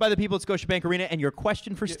hosted by the people at Scotiabank Arena, and your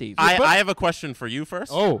question for Steve. I have a question for you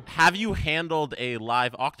first. Oh. Have you handled a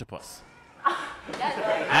live octopus? I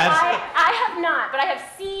have not, but I have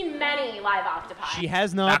seen many live octopi. She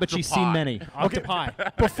has not, but she's seen Octopi. many. Octopi.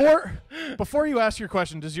 Before you ask your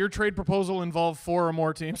question, does your trade proposal involve 4 or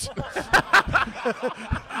more teams?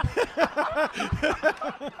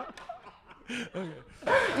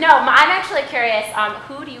 No, I'm actually curious.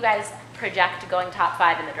 Who do you guys project going top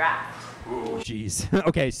 5 in the draft? Jeez.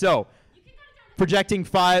 Okay, so projecting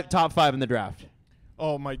top 5 in the draft.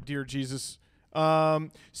 Oh, my dear Jesus.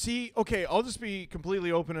 See, okay, I'll just be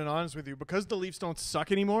completely open and honest with you. Because the Leafs don't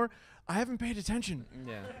suck anymore, I haven't paid attention.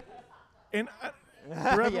 Yeah. And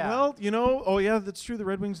Yeah. well, you know, oh yeah, that's true. The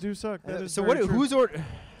Red Wings do suck. That is So very true.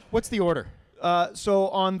 what's the order? So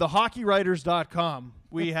on the hockeywriters.com,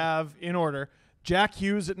 we have in order Jack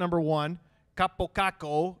Hughes at number 1,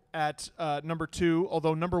 Capocacco at number 2,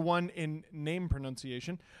 although number 1 in name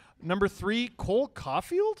pronunciation. Number 3, Cole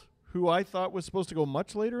Caulfield, who I thought was supposed to go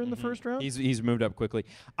much later in the first round. He's moved up quickly.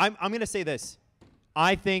 I'm going to say this.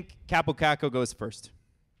 I think Capocacco goes first.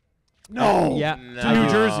 No. Yeah. No. To New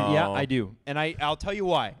Jersey. Yeah, I do. And I'll tell you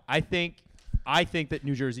why. I think that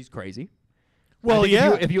New Jersey's crazy. Well, I think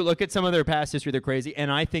yeah. If you look at some of their past history, they're crazy.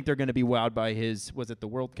 And I think they're going to be wowed by was it the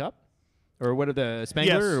World Cup? Or what are the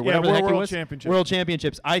Spangler? Yes, Or yeah, whatever the heck it World was? Championships. World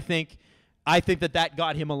Championships. I think that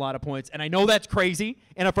got him a lot of points. And I know that's crazy.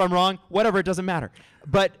 And if I'm wrong, whatever, it doesn't matter.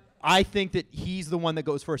 But I think that he's the one that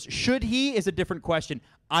goes first. Should he is a different question.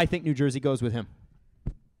 I think New Jersey goes with him.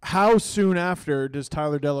 How soon after does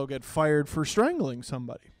Tyler Dello get fired for strangling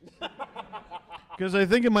somebody? Because I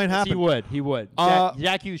think it might happen. He would.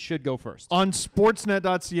 Jack Hughes should go first. On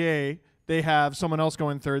Sportsnet.ca, they have someone else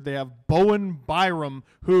going third. They have Bowen Byram,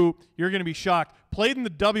 who, you're going to be shocked, played in the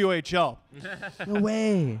WHL. No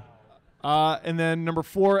way. And then number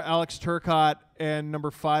 4, Alex Turcotte, and number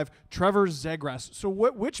 5, Trevor Zegras. So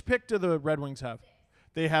which pick do the Red Wings have?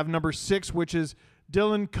 They have number 6, which is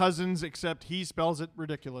Dylan Cousins, except he spells it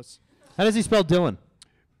ridiculous. How does he spell Dylan?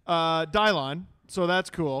 Dylon, so that's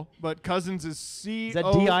cool. But Cousins is C-O... Is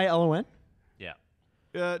that D-I-L-O-N?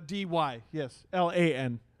 Yeah. D-Y, yes.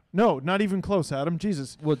 L-A-N. No, not even close, Adam.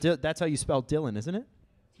 Jesus. Well, that's how you spell Dylan, isn't it?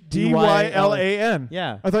 D-Y-L-A-N.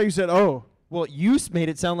 Yeah. I thought you said O. Well, you made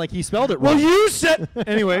it sound like he spelled it wrong. Well, you said...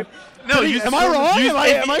 Anyway. No, Am I wrong?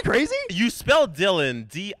 Am I crazy? You spelled Dylan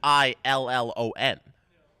D-I-L-L-O-N.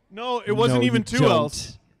 No, it wasn't No, even you 2 don't.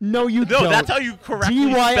 L's. No, you No, don't. that's how you correctly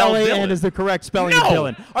spell D-Y-L-A-N Dylan. is the correct spelling No, of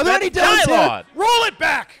Dylan. Are there any that's Dylans here? Dylon. Roll it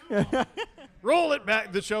back. Roll it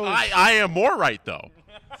back. The show is... I am more right though.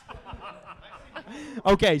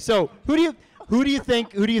 Okay, so who do you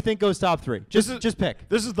think goes top 3? Just pick.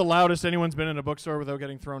 This is the loudest anyone's been in a bookstore without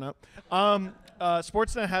getting thrown up.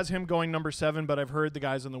 Sportsnet has him going number 7, but I've heard the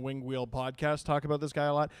guys on the Wing Wheel podcast talk about this guy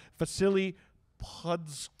a lot. Vasily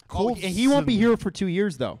Podkolzin. And he won't be here for 2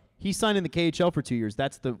 years though. He's signed in the KHL for 2 years.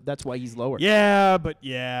 That's why he's lower. Yeah, but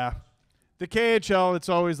the KHL, it's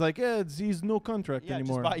always like, he's no contract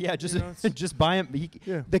anymore. Just buy him.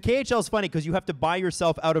 The KHL is funny because you have to buy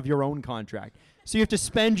yourself out of your own contract. So you have to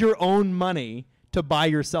spend your own money to buy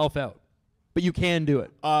yourself out, but you can do it.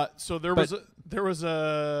 So there was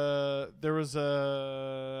a.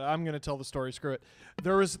 I'm gonna tell the story. Screw it.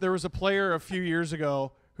 There was a player a few years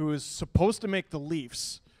ago who was supposed to make the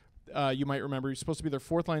Leafs. You might remember he's supposed to be their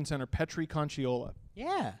 4th line center, Petri Conciola.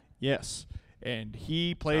 Yeah. Yes. And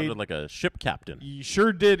he played Sounded like a ship captain. He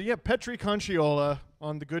sure did. Yeah, Petri Conciola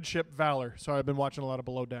on the good ship Valor. Sorry, I've been watching a lot of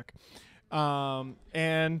Below Deck.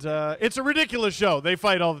 It's a ridiculous show. They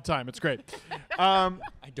fight all the time. It's great. I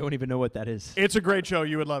don't even know what that is. It's a great show.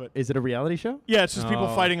 You would love it. Is it a reality show? Yeah, it's just people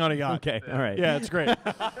fighting on a yacht. Okay, all right. Yeah, it's great.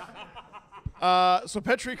 So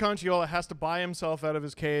Petri Conciola has to buy himself out of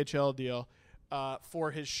his KHL deal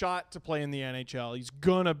for his shot to play in the NHL. He's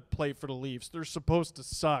going to play for the Leafs. They're supposed to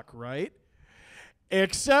suck, right?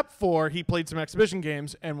 Except for he played some exhibition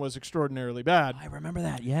games and was extraordinarily bad. I remember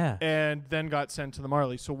that, yeah. And then got sent to the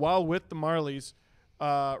Marlies. So while with the Marlies,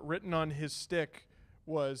 written on his stick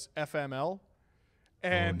was FML.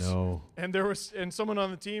 And and there was someone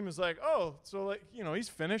on the team is like, oh, so like he's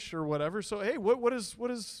Finnish or whatever. So hey, what does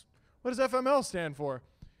FML stand for?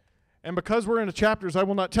 And because we're in the chapters, I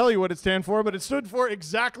will not tell you what it stands for, but it stood for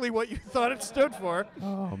exactly what you thought it stood for.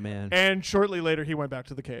 Oh man! And shortly later, he went back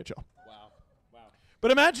to the KHL. But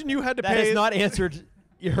imagine you had to pay. That has not answered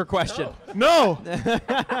your question. No.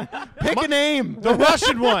 Pick a name. The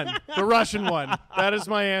Russian one. The Russian one. That is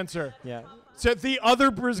my answer. Yeah. So the other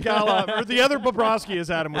Brizgalov, or the other Bobrovsky, as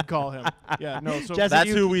Adam would call him. Yeah, no. So that's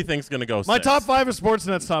who we think's going to go My six. top 5 is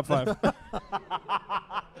Sportsnet's top 5.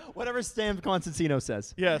 Whatever Stan Constantino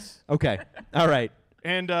says. Yes. Okay. All right.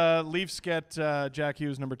 And Leafs get Jack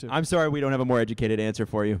Hughes number 2. I'm sorry we don't have a more educated answer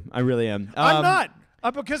for you. I really am. I'm not.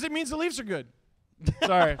 Because it means the Leafs are good.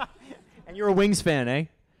 Sorry. And you're a Wings fan, eh?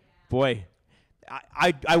 Boy,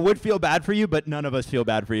 I would feel bad for you, but none of us feel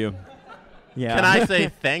bad for you. Yeah. Can I say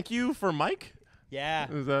thank you for Mike?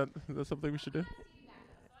 Yeah. Is that something we should do?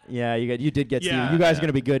 Yeah, you did get Steve. You guys are going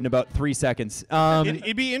to be good in about 3 seconds.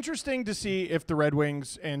 It'd be interesting to see if the Red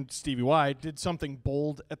Wings and Stevie Y did something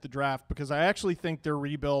bold at the draft, because I actually think their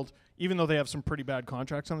rebuild, even though they have some pretty bad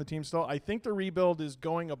contracts on the team still, I think the rebuild is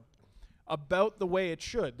going about the way it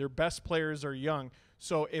should. Their best players are young.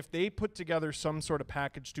 So if they put together some sort of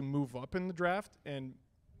package to move up in the draft and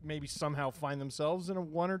maybe somehow find themselves in a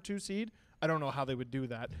 1 or 2 seed, I don't know how they would do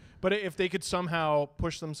that. But if they could somehow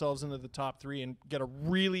push themselves into the top 3 and get a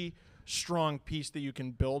really strong piece that you can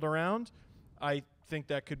build around, I think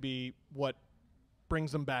that could be what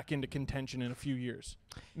brings them back into contention in a few years.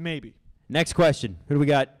 Maybe. Next question. Who do we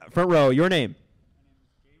got? Front row. Your name.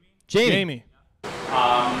 Jamie. It's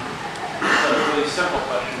a really simple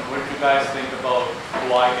question. What did you guys think about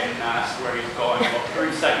Kawhi getting asked where he's going about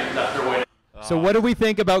 3 seconds after winning? So what do we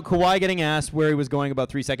think about Kawhi getting asked where he was going about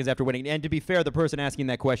 3 seconds after winning? And to be fair, the person asking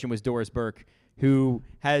that question was Doris Burke, who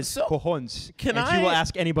has cojones. She will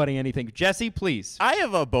ask anybody anything. Jesse, please. I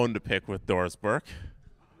have a bone to pick with Doris Burke.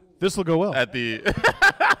 This will go well.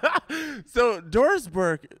 So Doris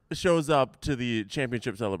Burke shows up to the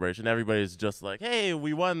championship celebration. Everybody's just like, hey,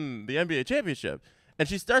 we won the NBA championship. And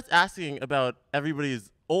she starts asking about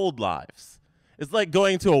everybody's old lives. It's like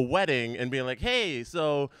going to a wedding and being like, hey,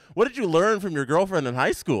 so what did you learn from your girlfriend in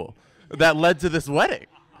high school that led to this wedding?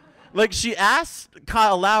 Like, she asked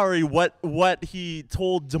Kyle Lowry what he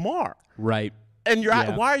told DeMar. Right. And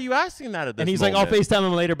why are you asking that at this And he's moment? like, I'll FaceTime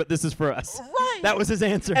him later, but this is for us. Right. That was his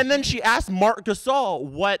answer. And then she asked Marc Gasol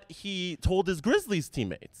what he told his Grizzlies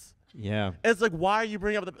teammates. Yeah. And it's like, why are you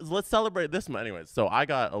bringing up let's celebrate this one. Anyways, so I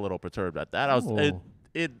got a little perturbed at that.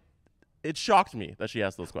 It shocked me that she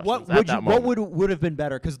asked those questions What would have been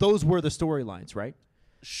better? Because those were the storylines, right?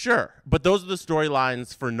 Sure, but those are the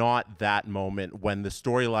storylines for not that moment, when the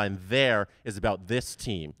storyline there is about this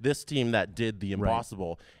team that did the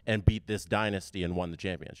impossible and beat this dynasty and won the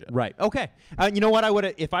championship. Right. Okay. You know what? I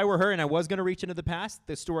would, if I were her and I was going to reach into the past,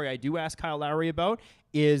 the story I do ask Kyle Lowry about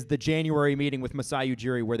is the January meeting with Masai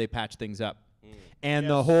Ujiri where they patched things up. And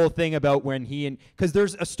the whole thing about when because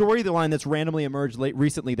there's a storyline that's randomly emerged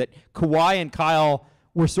recently that Kawhi and Kyle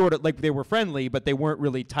were sort of like, they were friendly, but they weren't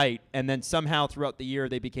really tight. And then somehow throughout the year,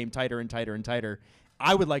 they became tighter and tighter and tighter.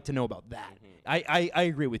 I would like to know about that. I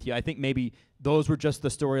agree with you. I think maybe those were just the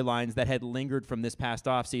storylines that had lingered from this past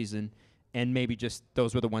offseason, and maybe just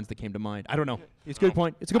those were the ones that came to mind. I don't know. It's a good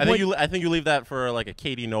point. It's a good point. I think you leave that for like a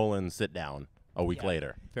Katie Nolan sit down a week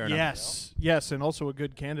later. Fair enough. Yes, and also a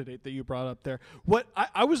good candidate that you brought up there. What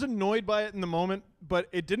I was annoyed by it in the moment, but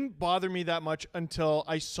it didn't bother me that much until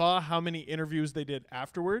I saw how many interviews they did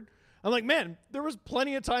afterward. I'm like, man, there was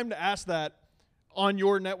plenty of time to ask that on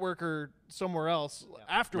your network or somewhere else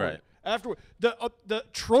afterward. Right. Afterward, the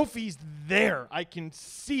trophy's there. I can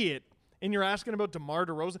see it. And you're asking about DeMar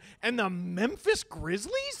DeRozan and the Memphis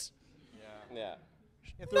Grizzlies? Yeah.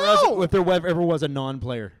 If there ever was a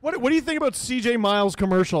non-player. What do you think about CJ Miles'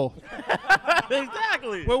 commercial?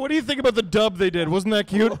 Exactly. Well, what do you think about the dub they did? Wasn't that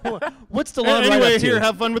cute? What's Stallone Anyway, right up to? here,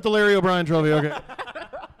 have fun with the Larry O'Brien trophy.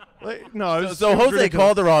 Okay. No, So Jose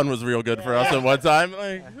Calderon was real good for us at one time.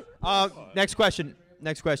 Next question.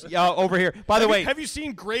 Over here. By the way, have you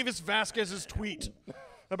seen Gravis Vasquez's tweet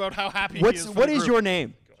about how happy he is? What is your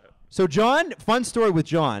name? So John, fun story with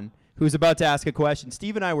John, who's about to ask a question.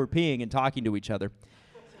 Steve and I were peeing and talking to each other.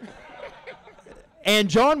 And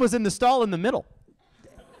John was in the stall in the middle.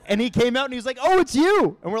 And he came out and he was like, "Oh, it's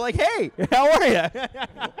you." And we're like, "Hey, how are you?"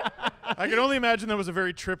 I can only imagine that was a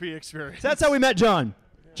very trippy experience. So that's how we met John.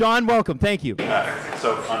 John, welcome. Thank you.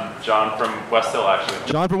 So I'm John from West Hill,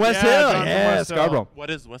 actually. John from West Hill. John from West Hill. Scarborough. What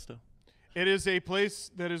is West Hill? It is a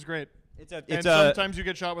place that is great. It's sometimes you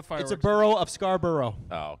get shot with fireworks. It's a borough of Scarborough.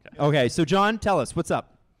 Oh, okay. Okay, so John, tell us, what's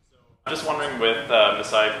up? I'm just wondering, with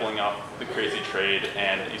Masai pulling off the crazy trade,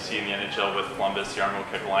 and you see in the NHL with Columbus, Jarmo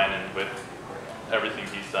Kekalainen, with everything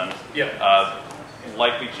he's done,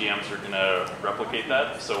 likely GMs are going to replicate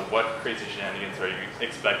that. So what crazy shenanigans are you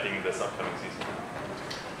expecting this upcoming season?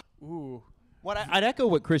 Ooh. I'd echo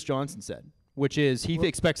what Chris Johnson said, which is he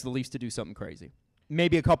expects the Leafs to do something crazy.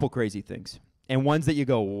 Maybe a couple crazy things. And ones that you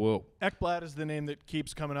go, whoa. Ekblad is the name that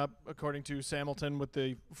keeps coming up, according to Samilton, with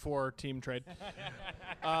the 4-team trade.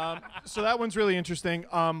 So that one's really interesting.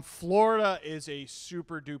 Florida is a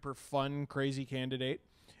super-duper fun, crazy candidate.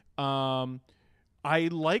 I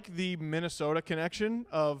like the Minnesota connection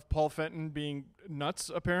of Paul Fenton being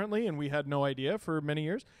nuts, apparently, and we had no idea for many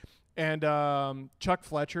years. And Chuck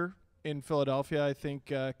Fletcher in Philadelphia, I think,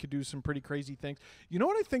 could do some pretty crazy things. You know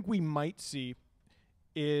what I think we might see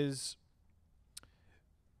is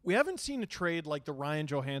we haven't seen a trade like the Ryan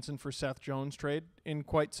Johansson for Seth Jones trade in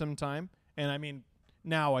quite some time. And I mean,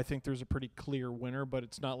 now I think there's a pretty clear winner, but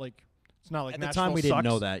it's not like At Nashville the time we didn't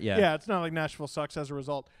know that, yeah. Yeah, it's not like Nashville sucks as a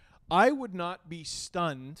result. I would not be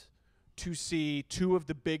stunned to see two of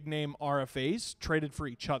the big name RFAs traded for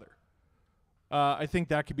each other. I think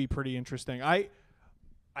that could be pretty interesting. I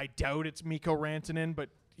doubt it's Mikko Rantanen, but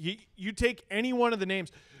you take any one of the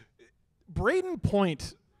names. Braden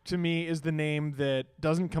Point, to me, is the name that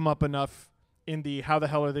doesn't come up enough in the how the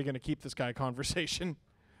hell are they going to keep this guy conversation.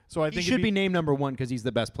 So I think he should be named number one because he's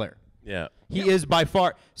the best player. Yeah. He is by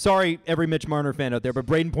far. Sorry, every Mitch Marner fan out there, but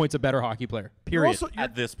Braden Point's a better hockey player. Period.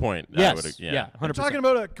 At this point. Yes. Yeah. 100%. You're talking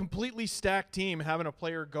about a completely stacked team having a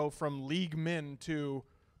player go from league min to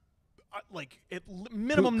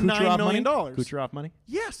minimum $9 million. Kucherov money?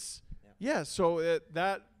 Yes. Yeah. So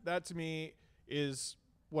that to me is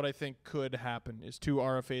what I think could happen is two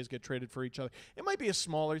RFAs get traded for each other. It might be a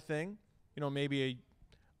smaller thing. Maybe a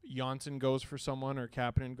Janssen goes for someone or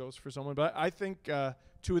Kapanen goes for someone. But I think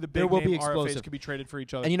two of the big name RFAs could be traded for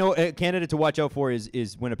each other. And a candidate to watch out for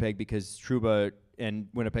is Winnipeg because Trouba and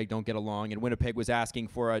Winnipeg don't get along. And Winnipeg was asking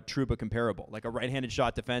for a Trouba comparable, like a right-handed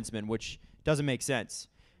shot defenseman, which doesn't make sense.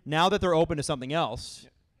 Now that they're open to something else.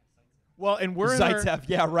 Well, and we're Zaitsev,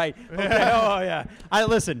 yeah, right. Okay. Oh, yeah.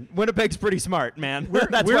 Listen, Winnipeg's pretty smart, man.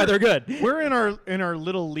 That's why they're good. We're in our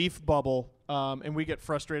little Leaf bubble, and we get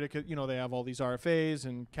frustrated because they have all these RFAs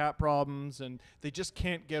and cap problems, and they just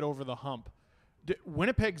can't get over the hump.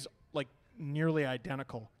 Winnipeg's like nearly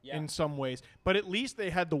identical in some ways, but at least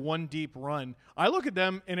they had the one deep run. I look at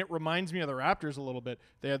them, and it reminds me of the Raptors a little bit.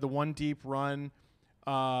 They had the one deep run.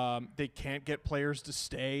 They can't get players to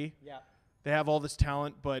stay. Yeah. They have all this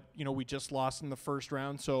talent, but, we just lost in the first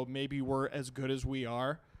round, so maybe we're as good as we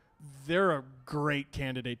are. They're a great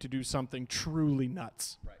candidate to do something truly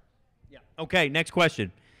nuts. Right. Yeah. Okay, next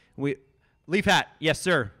question. Leaf Hat. Yes,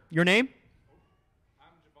 sir. Your name? I'm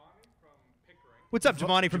Giovanni from Pickering. What's up,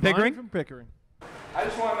 Giovanni from Pickering? From Pickering. I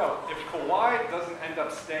just want to know, if Kawhi doesn't end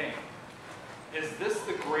up staying, is this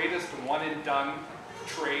the greatest one-and-done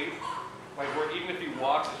trade? Like, where even if he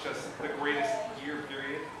walks, it's just the greatest year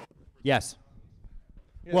period? Yes.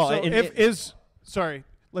 Yeah, well, sorry,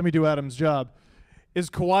 let me do Adam's job. Is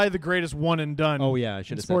Kawhi the greatest one and done? Oh yeah, I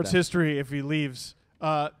should have said sports that. history if he leaves.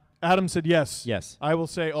 Adam said yes. Yes. I will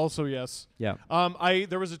say also yes. Yeah.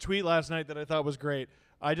 There was a tweet last night that I thought was great.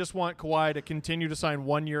 I just want Kawhi to continue to sign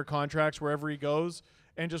 1-year contracts wherever he goes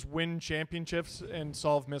and just win championships and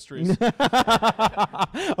solve mysteries.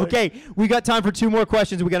 Okay, we got time for 2 more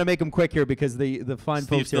questions. We got to make them quick here because the fine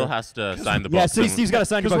Steve folks still here has to sign the book. Yeah, Steve's got to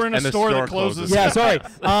sign because we're in a store that closes. Yeah, sorry.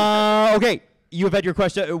 Okay, you have had your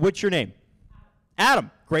question. What's your name?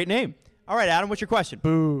 Adam. Great name. All right, Adam, what's your question?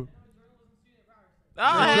 Boo.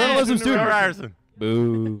 Journalism student. Ryerson.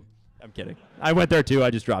 Boo. I'm kidding. I went there too.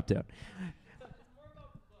 I just dropped out.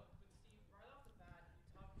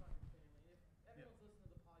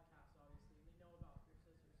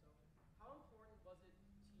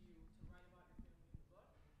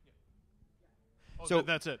 So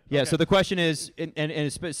that's it. Yeah. Okay. So the question is, and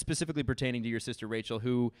it's specifically pertaining to your sister Rachel,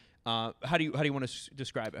 who, how do you want to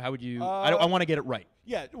describe it? How would you? I want to get it right.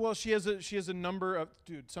 Yeah. Well, she has a number of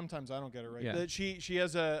sometimes I don't get it right. Yeah. She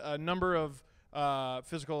has a number of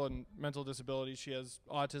physical and mental disabilities. She has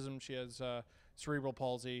autism. She has cerebral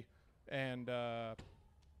palsy, and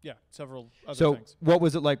several other things. So what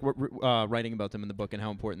was it like writing about them in the book, and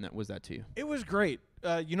how important was that to you? It was great.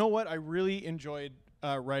 You know what? I really enjoyed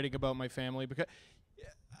writing about my family because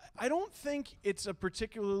I don't think it's a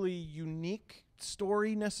particularly unique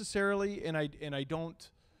story necessarily, and I don't,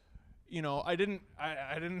 I didn't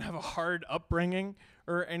have a hard upbringing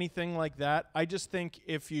or anything like that. I just think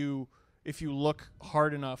if you look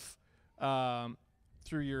hard enough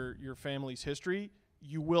through your family's history,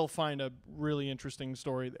 you will find a really interesting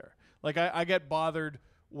story there. Like I get bothered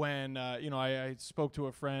when I spoke to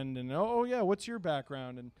a friend and what's your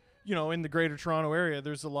background? And in the Greater Toronto area,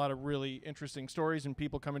 there's a lot of really interesting stories and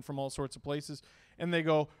people coming from all sorts of places. And they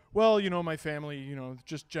go, well, my family,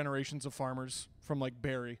 just generations of farmers from like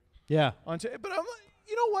Barrie. Yeah. But I'm like,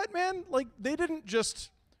 you know what, man? Like they didn't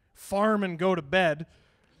just farm and go to bed.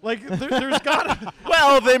 Like there's gotta.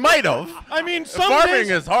 Well, they might have. I mean, farming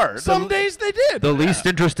is hard. Some days they did. The least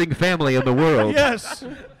interesting family in the world. Yes.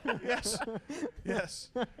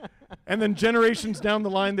 And then generations down the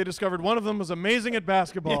line, they discovered one of them was amazing at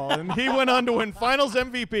basketball, and he went on to win Finals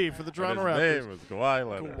MVP for the Toronto Raptors. His name was Kawhi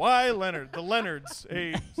Leonard. Kawhi Leonard, the Leonards,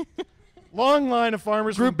 a long line of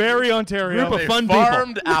farmers from Barrie, Ontario. Group of fun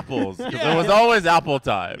farmed apples. There was always apple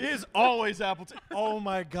time. It is always apple time. Oh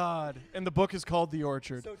my God! And the book is called The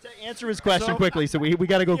Orchard. So to answer his question quickly, so we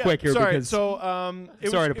got to go quick here. Sorry. Because so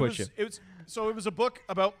sorry to push you. It was a book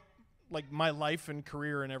about like my life and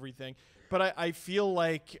career and everything. But I feel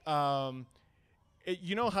like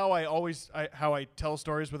you know how I tell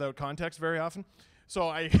stories without context very often. So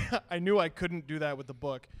I knew I couldn't do that with the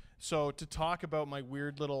book. So to talk about my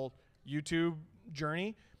weird little YouTube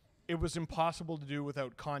journey, it was impossible to do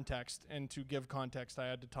without context. And to give context, I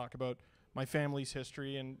had to talk about my family's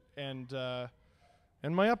history and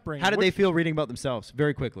my upbringing. How did they feel reading about themselves?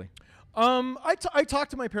 Very quickly. I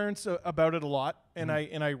talked to my parents about it a lot, and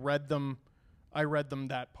I read them. I read them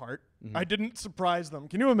that part. Mm-hmm. I didn't surprise them.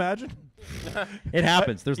 Can you imagine? It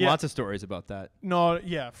happens. There's lots of stories about that. No,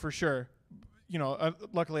 yeah, for sure.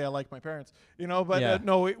 Luckily I like my parents. But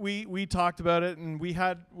no, we talked about it, and we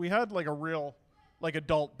had like a real like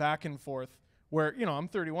adult back and forth where I'm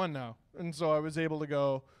 31 now, and so I was able to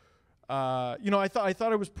go. I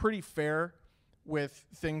thought it was pretty fair with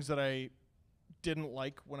things that I didn't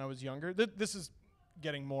like when I was younger. This is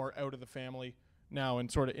getting more out of the family now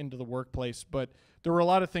and sort of into the workplace, but there were a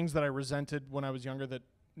lot of things that I resented when I was younger that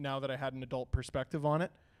now that I had an adult perspective on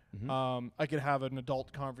it, I could have an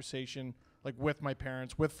adult conversation like with my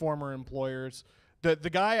parents, with former employers. The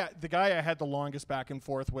guy I had the longest back and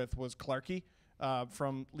forth with was Clarkey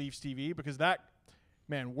from Leafs TV, because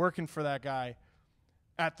working for that guy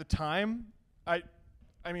at the time, I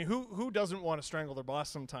mean, who doesn't want to strangle their boss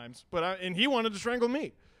sometimes? And he wanted to strangle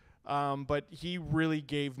me, but he really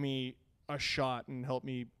gave me a shot and helped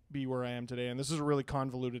me be where I am today. And this is a really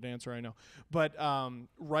convoluted answer, I know. But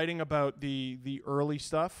writing about the early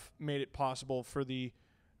stuff made it possible for the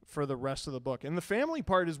rest of the book. And the family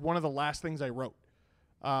part is one of the last things I wrote,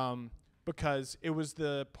 because it was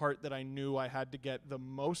the part that I knew I had to get the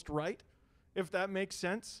most right, if that makes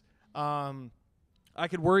sense. I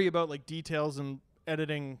could worry about like details and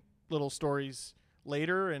editing little stories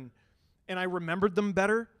later, and I remembered them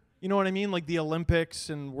better. You know what I mean? Like the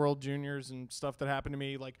Olympics and World Juniors and stuff that happened to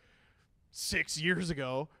me like 6 years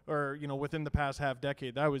ago, or within the past half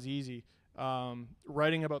decade. That was easy.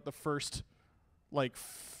 Writing about the first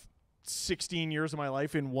 16 years of my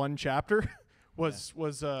life in one chapter was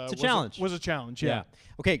a challenge. Was a challenge. Yeah.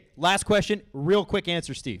 Okay. Last question. Real quick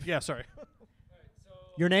answer, Steve. Yeah. Sorry.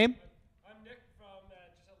 Your name? I'm Nick from just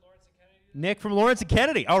at Lawrence and Kennedy Nick from Lawrence and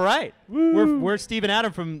Kennedy. All right. We're Steve and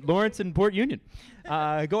Adam from Lawrence and Port Union.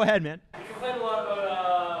 Go ahead, man. You complain a lot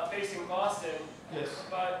about facing Boston. Yes.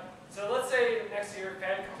 But so let's say next year,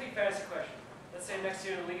 complete fantasy question. Let's say next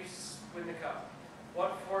year the Leafs win the Cup.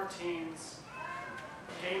 What 4 teams,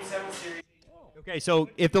 Game 7 series? Okay, so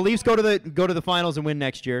if the Leafs go to the finals and win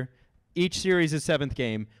next year, each series is 7th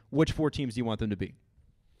game. Which 4 teams do you want them to be?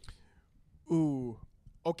 Ooh.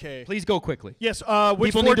 Okay. Please go quickly. Yes.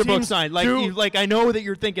 Which People 4 need their teams books signed. Like I know that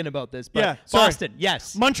you're thinking about this, but Yeah, sorry. Boston,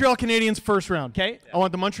 yes. Montreal Canadiens first round. Okay. I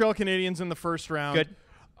want the Montreal Canadiens in the first round. Good.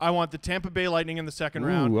 I want the Tampa Bay Lightning in the second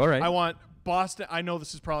round. All right. I want Boston. I know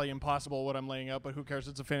this is probably impossible what I'm laying out, but who cares?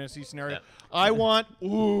 It's a fantasy scenario. I want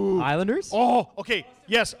Islanders? Oh, okay.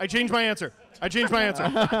 Yes, I changed my answer. Okay,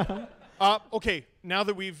 now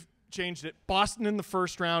that we've changed it, Boston in the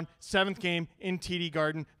first round, 7th game in TD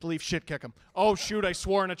Garden. The Leafs shit kick them. Oh, shoot, I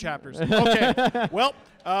swore in a chapters. Okay, well,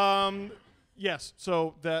 yes,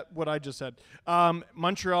 so that what I just said.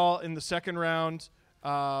 Montreal in the second round.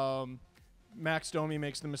 Max Domi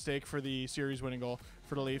makes the mistake for the series-winning goal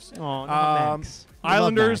for the Leafs. Oh, not Max.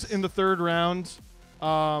 Islanders Max. in the third round.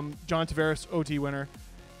 John Tavares, OT winner.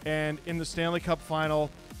 And in the Stanley Cup final,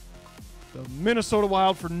 the Minnesota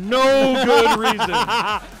Wild for no good reason.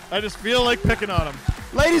 I just feel like picking on them.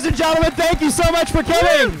 Ladies and gentlemen, thank you so much for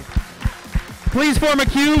coming. Please form a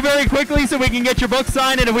queue very quickly so we can get your book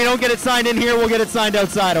signed, and if we don't get it signed in here, we'll get it signed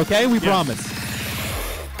outside, okay? We promise.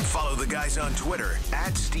 Follow the guys on Twitter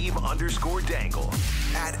at Steve_Dangle,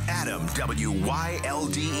 at Adam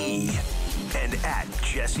WYLDE, and at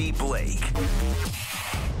Jesse Blake.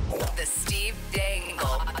 The Steve Dangle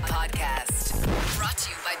Podcast. Brought to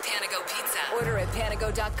you by Panago Pizza. Order at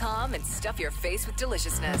panago.com and stuff your face with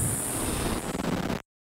deliciousness.